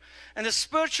nuclear in the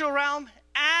spiritual realm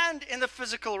and in the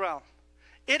physical realm.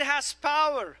 It has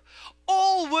power.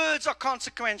 All words are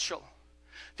consequential.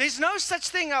 There's no such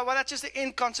thing, well, that's just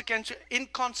an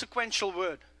inconsequential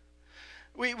word.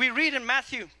 We read in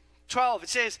Matthew 12, it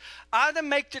says, either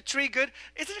make the tree good.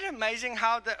 Isn't it amazing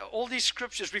how all these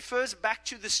scriptures refers back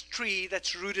to this tree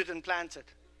that's rooted and planted?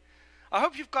 I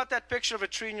hope you've got that picture of a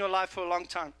tree in your life for a long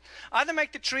time. Either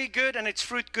make the tree good and its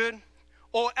fruit good,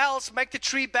 or else make the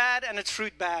tree bad and its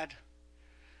fruit bad.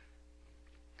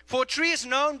 For a tree is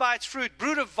known by its fruit.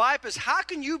 Brood of vipers, how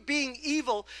can you, being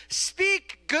evil,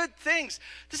 speak good things?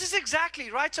 This is exactly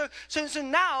right. So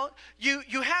now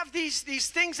you have these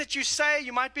things that you say.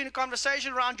 You might be in a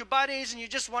conversation around your buddies, and you're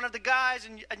just one of the guys,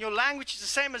 and your language is the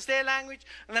same as their language.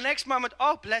 And the next moment,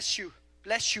 oh, bless you,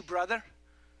 brother.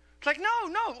 It's like,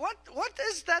 no, what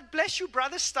is that bless you,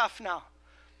 brother stuff now?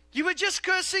 You were just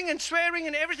cursing and swearing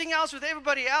and everything else with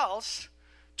everybody else,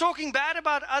 talking bad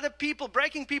about other people,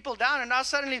 breaking people down, and now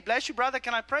suddenly, bless you, brother,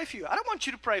 can I pray for you? I don't want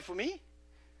you to pray for me.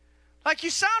 Like, you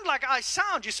sound like I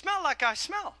sound. You smell like I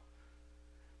smell.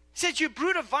 He said, you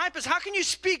brood of vipers, how can you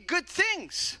speak good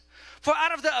things? For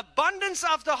out of the abundance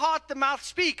of the heart, the mouth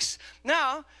speaks.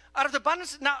 Now,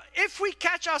 if we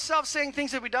catch ourselves saying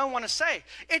things that we don't want to say,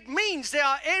 it means there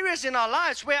are areas in our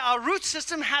lives where our root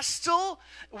system has still,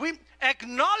 we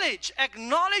acknowledge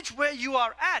where you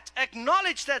are at.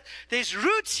 Acknowledge that there's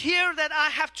roots here that I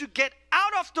have to get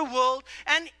out of the world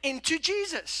and into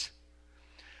Jesus.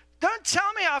 Don't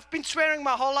tell me I've been swearing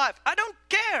my whole life. I don't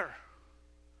care.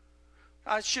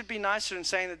 I should be nicer in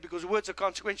saying that because words are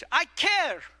consequential. I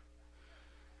care.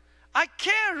 I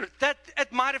care that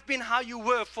it might have been how you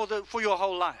were for your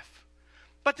whole life.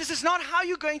 But this is not how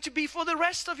you're going to be for the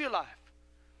rest of your life.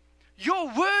 Your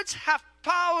words have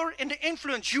power and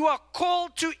influence. You are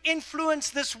called to influence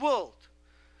this world.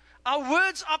 Our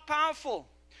words are powerful.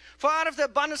 For out of the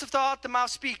abundance of the heart, the mouth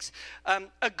speaks.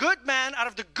 A good man out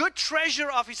of the good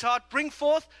treasure of his heart bring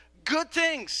forth good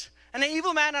things. And an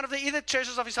evil man out of the evil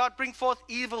treasures of his heart bring forth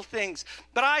evil things.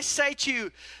 But I say to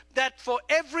you that for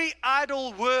every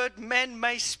idle word men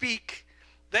may speak,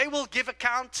 they will give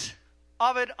account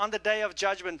of it on the day of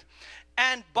judgment.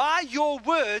 And by your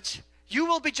words you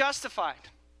will be justified.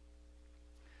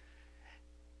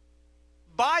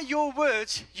 By your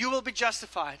words you will be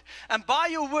justified. And by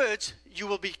your words you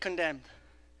will be condemned.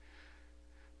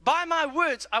 By my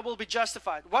words I will be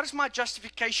justified. What is my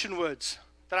justification words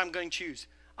that I'm going to use?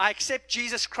 I accept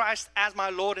Jesus Christ as my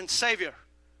Lord and Savior,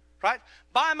 right?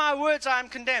 By my words, I am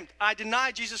condemned. I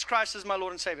deny Jesus Christ as my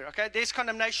Lord and Savior, okay? There's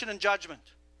condemnation and judgment,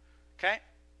 okay?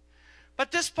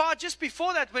 But this part just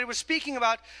before that, where we're speaking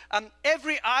about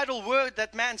every idle word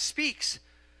that man speaks,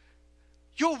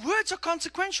 your words are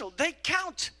consequential. They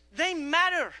count. They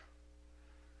matter.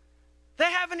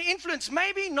 They have an influence,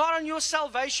 maybe not on your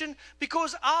salvation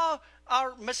because our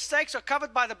mistakes are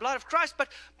covered by the blood of Christ, but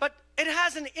it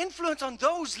has an influence on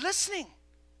those listening,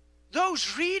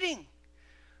 those reading,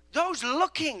 those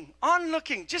looking,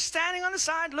 just standing on the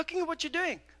side, looking at what you're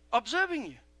doing, observing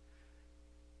you.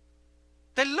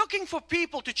 They're looking for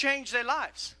people to change their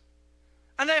lives,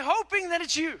 and they're hoping that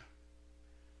it's you.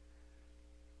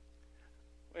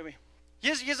 Wait.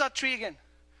 Here's our tree again.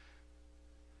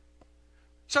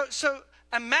 So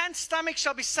a man's stomach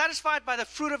shall be satisfied by the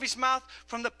fruit of his mouth.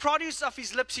 From the produce of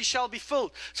his lips he shall be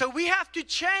filled. So we have to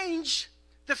change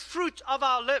the fruit of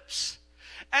our lips.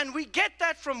 And we get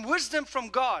that from wisdom from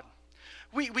God.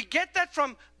 We get that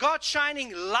from God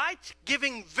shining light,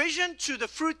 giving vision to the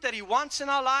fruit that He wants in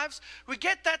our lives. We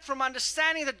get that from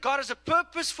understanding that God has a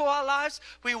purpose for our lives.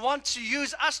 We want to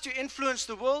use us to influence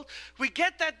the world. We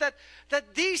get that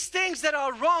these things that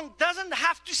are wrong doesn't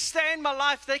have to stay in my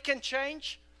life. They can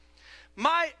change.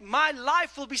 My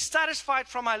life will be satisfied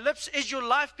from my lips. Is your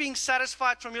life being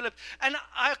satisfied from your lips? And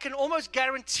I can almost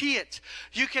guarantee it.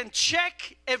 You can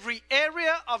check every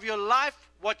area of your life,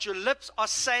 what your lips are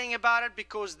saying about it,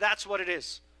 because that's what it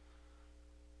is.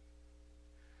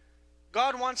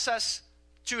 God wants us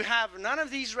to have none of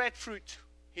these red fruit.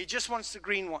 He just wants the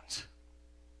green ones.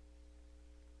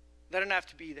 They don't have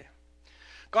to be there.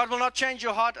 God will not change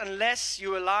your heart unless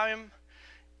you allow Him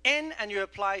in and you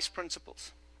apply His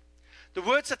principles. The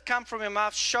words that come from your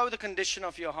mouth show the condition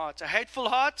of your heart. A hateful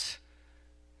heart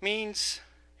means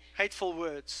hateful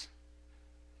words.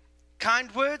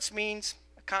 Kind words means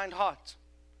a kind heart.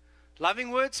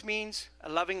 Loving words means a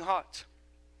loving heart.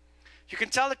 You can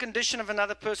tell the condition of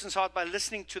another person's heart by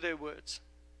listening to their words.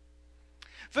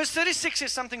 Verse 36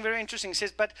 says something very interesting. It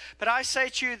says, but I say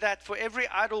to you that for every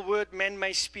idle word men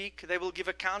may speak, they will give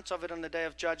account of it on the day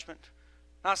of judgment.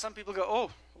 Now some people go,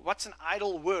 oh, what's an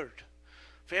idle word?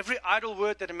 For every idle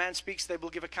word that a man speaks, they will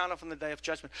give account of on the day of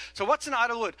judgment. So what's an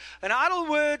idle word? An idle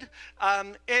word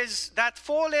is that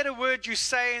four-letter word you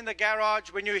say in the garage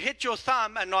when you hit your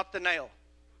thumb and not the nail.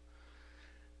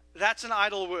 That's an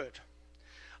idle word.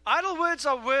 Idle words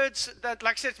are words that,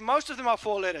 like I said, most of them are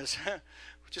four letters,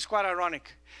 which is quite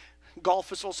ironic.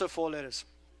 Golf is also four letters.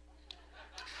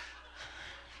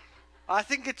 I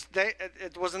think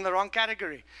it was in the wrong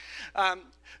category.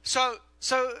 So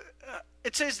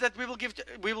it says that there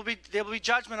will be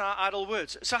judgment on our idle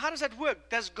words. So how does that work?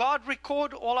 Does God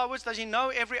record all our words? Does He know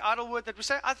every idle word that we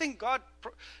say? I think God,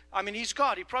 He's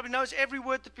God. He probably knows every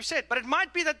word that we said. But it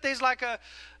might be that there's like a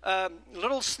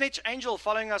little snitch angel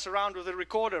following us around with a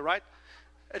recorder, right?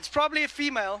 It's probably a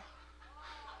female.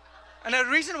 And the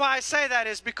reason why I say that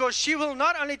is because she will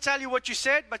not only tell you what you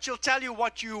said, but she'll tell you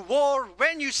what you wore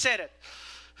when you said it.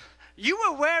 You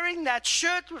were wearing that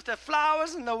shirt with the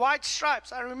flowers and the white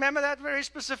stripes. I remember that very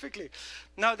specifically.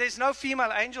 No, there's no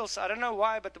female angels. I don't know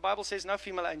why, but the Bible says no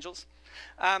female angels.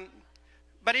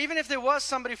 But even if there was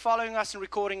somebody following us and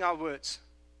recording our words,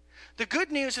 the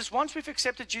good news is once we've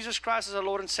accepted Jesus Christ as our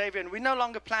Lord and Savior and we're no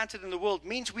longer planted in the world,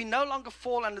 means we no longer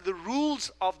fall under the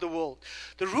rules of the world.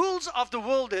 The rules of the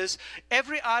world is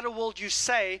every idle word you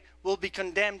say will be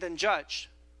condemned and judged.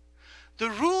 The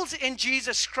rules in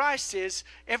Jesus Christ is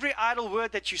every idle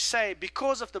word that you say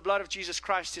because of the blood of Jesus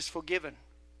Christ is forgiven.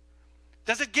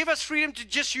 Does it give us freedom to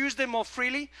just use them more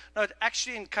freely? No, it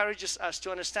actually encourages us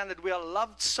to understand that we are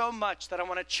loved so much that I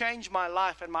want to change my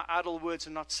life and my idle words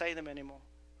and not say them anymore.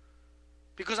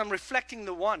 Because I'm reflecting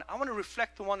the one. I want to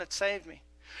reflect the one that saved me.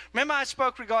 Remember I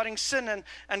spoke regarding sin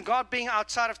and God being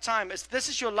outside of time. This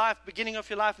is your life, beginning of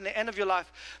your life and the end of your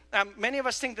life. Many of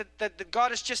us think that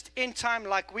God is just in time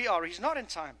like we are. He's not in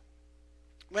time.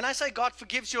 When I say God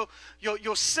forgives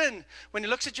your sin, when He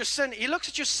looks at your sin, He looks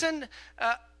at your sin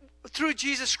through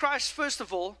Jesus Christ first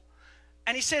of all.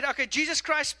 And He said, okay, Jesus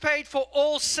Christ paid for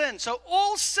all sin. So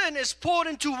all sin is poured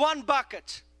into one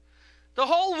bucket. The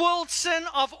whole world's sin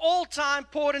of all time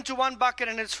poured into one bucket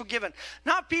and it's forgiven.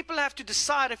 Now people have to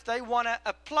decide if they want to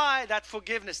apply that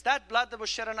forgiveness, that blood that was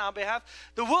shed on our behalf.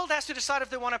 The world has to decide if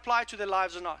they want to apply it to their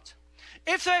lives or not.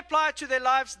 If they apply it to their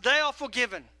lives, they are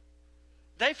forgiven.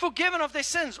 They're forgiven of their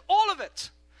sins, all of it.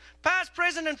 Past,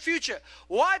 present, and future.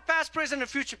 Why past, present, and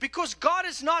future? Because God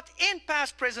is not in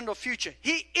past, present, or future.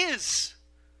 He is.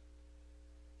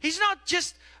 He's not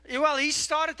just, well, He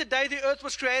started the day the earth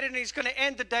was created and He's going to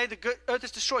end the day the earth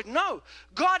is destroyed. No,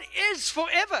 God is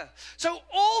forever. So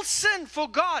all sin for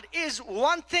God is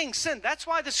one thing, sin. That's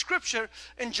why the scripture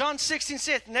in John 16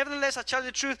 says, nevertheless, I tell you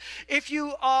the truth, if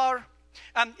you are,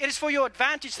 it is for your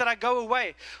advantage that I go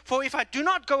away. For if I do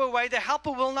not go away, the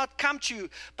helper will not come to you.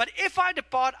 But if I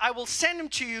depart, I will send Him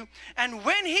to you. And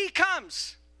when He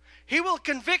comes, He will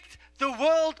convict the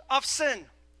world of sin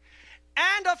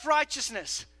and of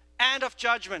righteousness and of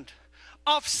judgment.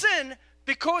 Of sin,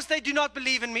 because they do not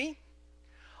believe in me.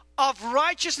 Of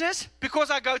righteousness, because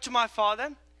I go to my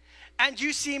Father, and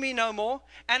you see me no more.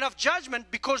 And of judgment,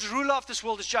 because the ruler of this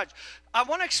world is judged. I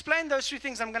want to explain those three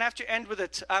things. I'm going to have to end with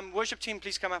it. Worship team,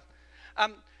 please come up.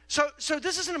 So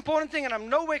this is an important thing, and I'm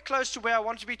nowhere close to where I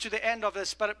want to be to the end of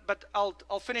this, but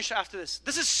I'll finish after this.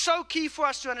 This is so key for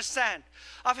us to understand.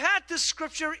 I've had this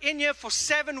scripture in here for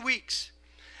 7 weeks.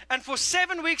 And for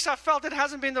 7 weeks, I felt it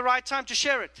hasn't been the right time to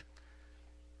share it.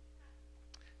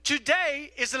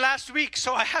 Today is the last week,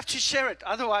 so I have to share it.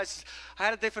 Otherwise, I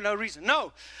had it there for no reason.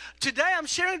 No, today I'm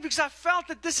sharing it because I felt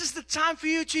that this is the time for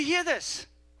you to hear this.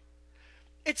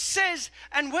 It says,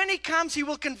 and when He comes, He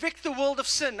will convict the world of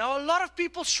sin. Now, a lot of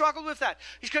people struggle with that.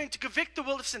 He's going to convict the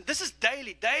world of sin. This is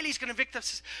daily. Daily He's going to convict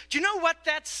us. Do you know what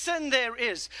that sin there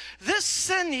is? This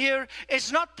sin here is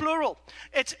not plural.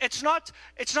 It's not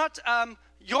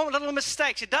your little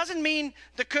mistakes. It doesn't mean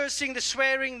the cursing, the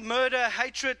swearing, murder,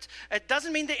 hatred. It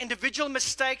doesn't mean the individual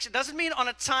mistakes. It doesn't mean on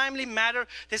a timely matter.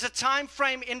 There's a time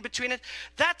frame in between it.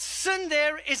 That sin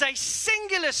there is a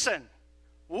singular sin.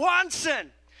 One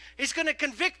sin. He's going to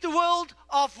convict the world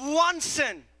of one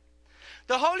sin.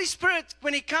 The Holy Spirit,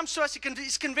 when He comes to us,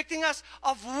 He's convicting us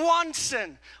of one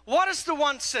sin. What is the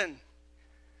one sin?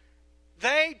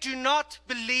 They do not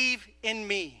believe in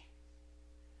me.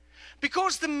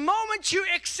 Because the moment you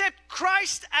accept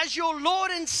Christ as your Lord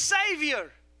and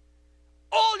Savior,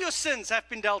 all your sins have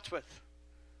been dealt with.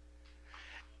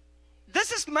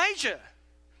 This is major.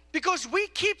 Because we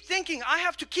keep thinking, I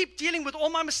have to keep dealing with all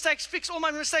my mistakes, fix all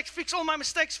my mistakes, fix all my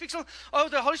mistakes, fix all. Oh,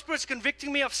 the Holy Spirit's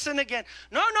convicting me of sin again.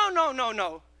 No.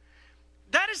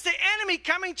 That is the enemy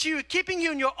coming to you, keeping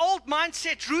you in your old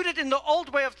mindset, rooted in the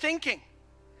old way of thinking.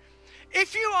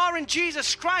 If you are in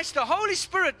Jesus Christ, the Holy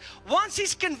Spirit, once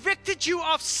He's convicted you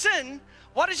of sin,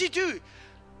 what does He do?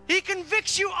 He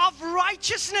convicts you of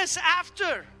righteousness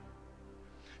after.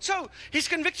 So, He's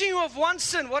convicting you of one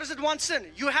sin. What is it, one sin?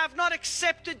 You have not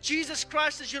accepted Jesus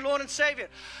Christ as your Lord and Savior.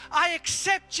 I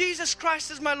accept Jesus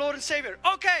Christ as my Lord and Savior.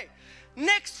 Okay,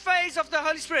 next phase of the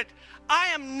Holy Spirit. I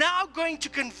am now going to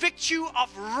convict you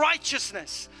of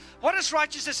righteousness. What does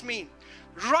righteousness mean?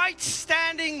 right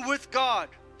standing with God.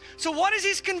 So what is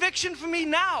His conviction for me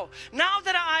now? Now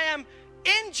that I am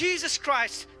in Jesus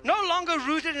Christ, no longer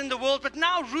rooted in the world, but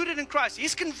now rooted in Christ.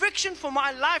 His conviction for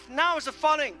my life now is the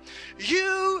following: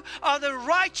 you are the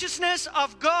righteousness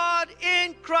of God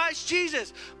in Christ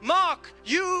Jesus. Mark,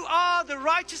 you are the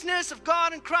righteousness of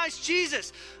God in Christ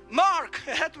Jesus. Mark,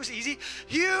 that was easy.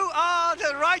 You are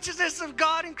the righteousness of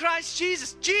God in Christ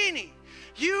Jesus. Jeannie,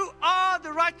 you are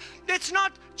the right. It's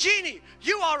not Jeannie,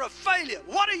 you are a failure.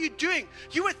 What are you doing?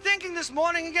 You were thinking this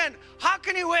morning again, how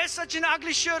can you wear such an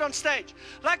ugly shirt on stage?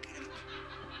 Like,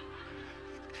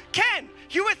 Ken,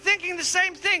 you were thinking the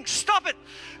same thing. Stop it.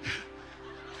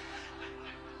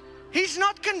 He's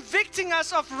not convicting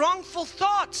us of wrongful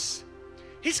thoughts.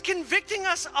 He's convicting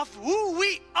us of who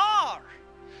we are.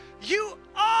 You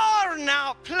are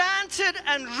now planted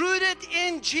and rooted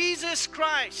in Jesus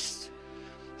Christ.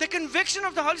 The conviction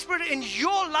of the Holy Spirit in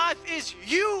your life is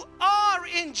you are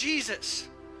in Jesus.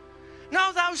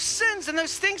 Now those sins and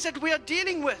those things that we are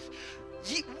dealing with,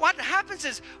 what happens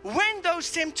is when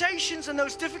those temptations and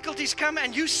those difficulties come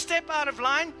and you step out of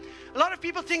line, a lot of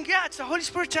people think, yeah, it's the Holy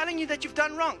Spirit telling you that you've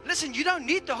done wrong. Listen, you don't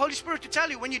need the Holy Spirit to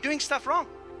tell you when you're doing stuff wrong.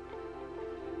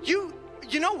 You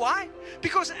know why?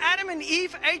 Because Adam and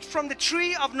Eve ate from the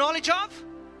tree of knowledge of,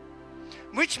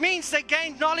 which means they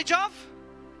gained knowledge of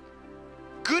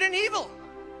good and evil.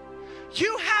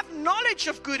 You have knowledge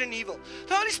of good and evil.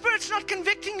 The Holy Spirit's not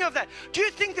convicting you of that. Do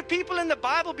you think the people in the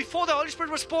Bible before the Holy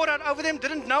Spirit was poured out over them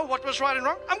didn't know what was right and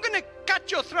wrong? I'm going to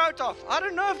cut your throat off. I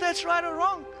don't know if that's right or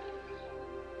wrong.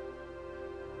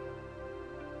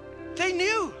 They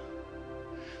knew.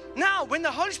 Now, when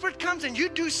the Holy Spirit comes and you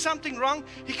do something wrong,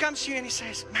 He comes to you and He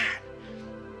says, man,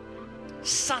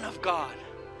 Son of God,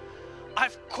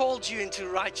 I've called you into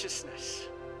righteousness.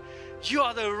 You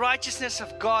are the righteousness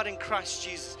of God in Christ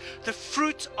Jesus. The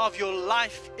fruit of your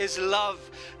life is love,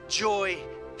 joy,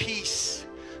 peace.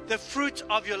 The fruit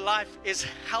of your life is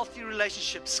healthy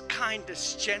relationships,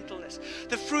 kindness, gentleness.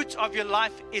 The fruit of your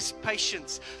life is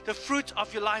patience. The fruit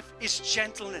of your life is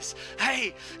gentleness.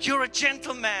 Hey, you're a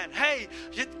gentleman. Hey,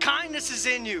 kindness is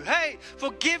in you. Hey,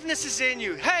 forgiveness is in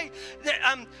you. Hey,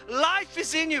 life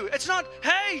is in you. It's not,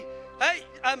 hey,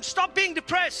 stop being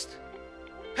depressed.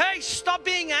 Hey, stop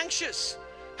being anxious.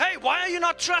 Hey, why are you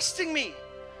not trusting me?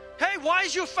 Hey, why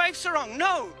is your faith so wrong?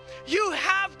 No, you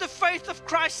have the faith of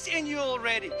Christ in you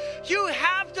already. You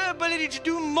have the ability to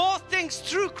do more things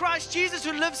through Christ Jesus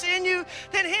who lives in you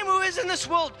than him who is in this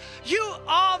world. You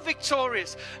are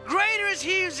victorious. Greater is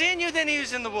He who's in you than he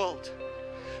who's in the world.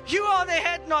 You are the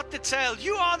head, not the tail.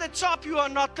 You are the top, you are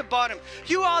not the bottom.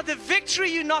 You are the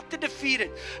victory, you're not the defeated.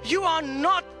 You are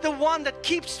not the one that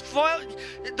keeps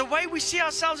the way we see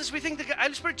ourselves is we think the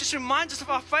Holy Spirit just reminds us of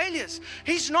our failures.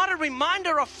 He's not a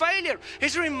reminder of failure.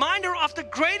 He's a reminder of the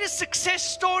greatest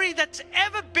success story that's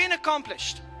ever been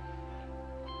accomplished.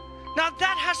 Now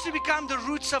that has to become the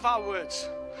roots of our words.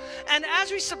 And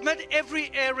as we submit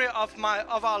every area of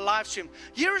our live stream,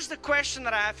 here is the question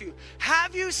that I have for you.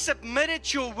 Have you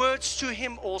submitted your words to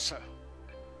Him also?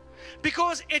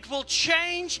 Because it will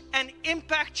change and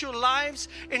impact your lives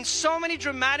in so many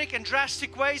dramatic and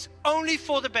drastic ways, only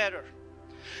for the better.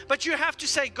 But you have to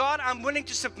say, God, I'm willing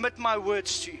to submit my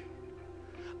words to you.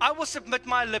 I will submit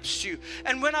my lips to you.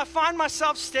 And when I find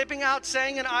myself stepping out,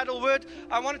 saying an idle word,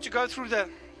 I wanted to go through the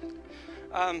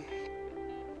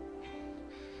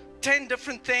 10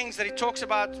 different things that he talks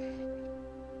about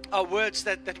are words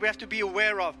that we have to be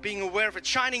aware of, being aware of it,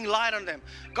 shining light on them,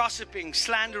 gossiping,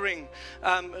 slandering,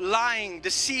 lying,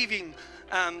 deceiving,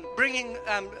 bringing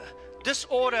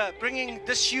disorder, bringing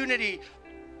disunity.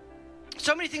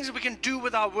 So many things that we can do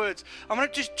with our words. I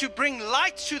wanted to bring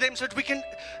light to them so that we can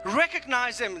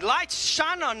recognize them. Light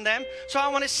shine on them. So I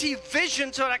want to see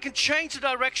vision so that I can change the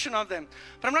direction of them.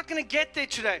 But I'm not going to get there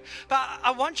today. But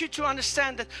I want you to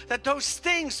understand that those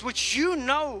things which you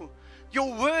know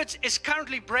your words is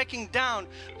currently breaking down,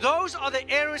 those are the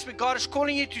areas where God is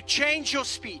calling you to change your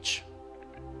speech.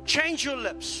 Change your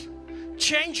lips.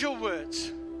 Change your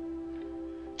words.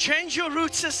 Change your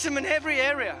root system in every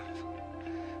area.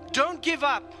 Don't give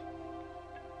up.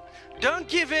 Don't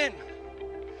give in.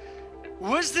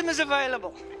 Wisdom is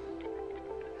available.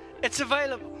 It's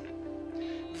available.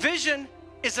 Vision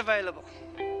is available.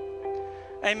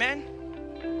 Amen.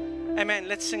 Amen.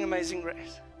 Let's sing Amazing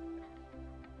Grace.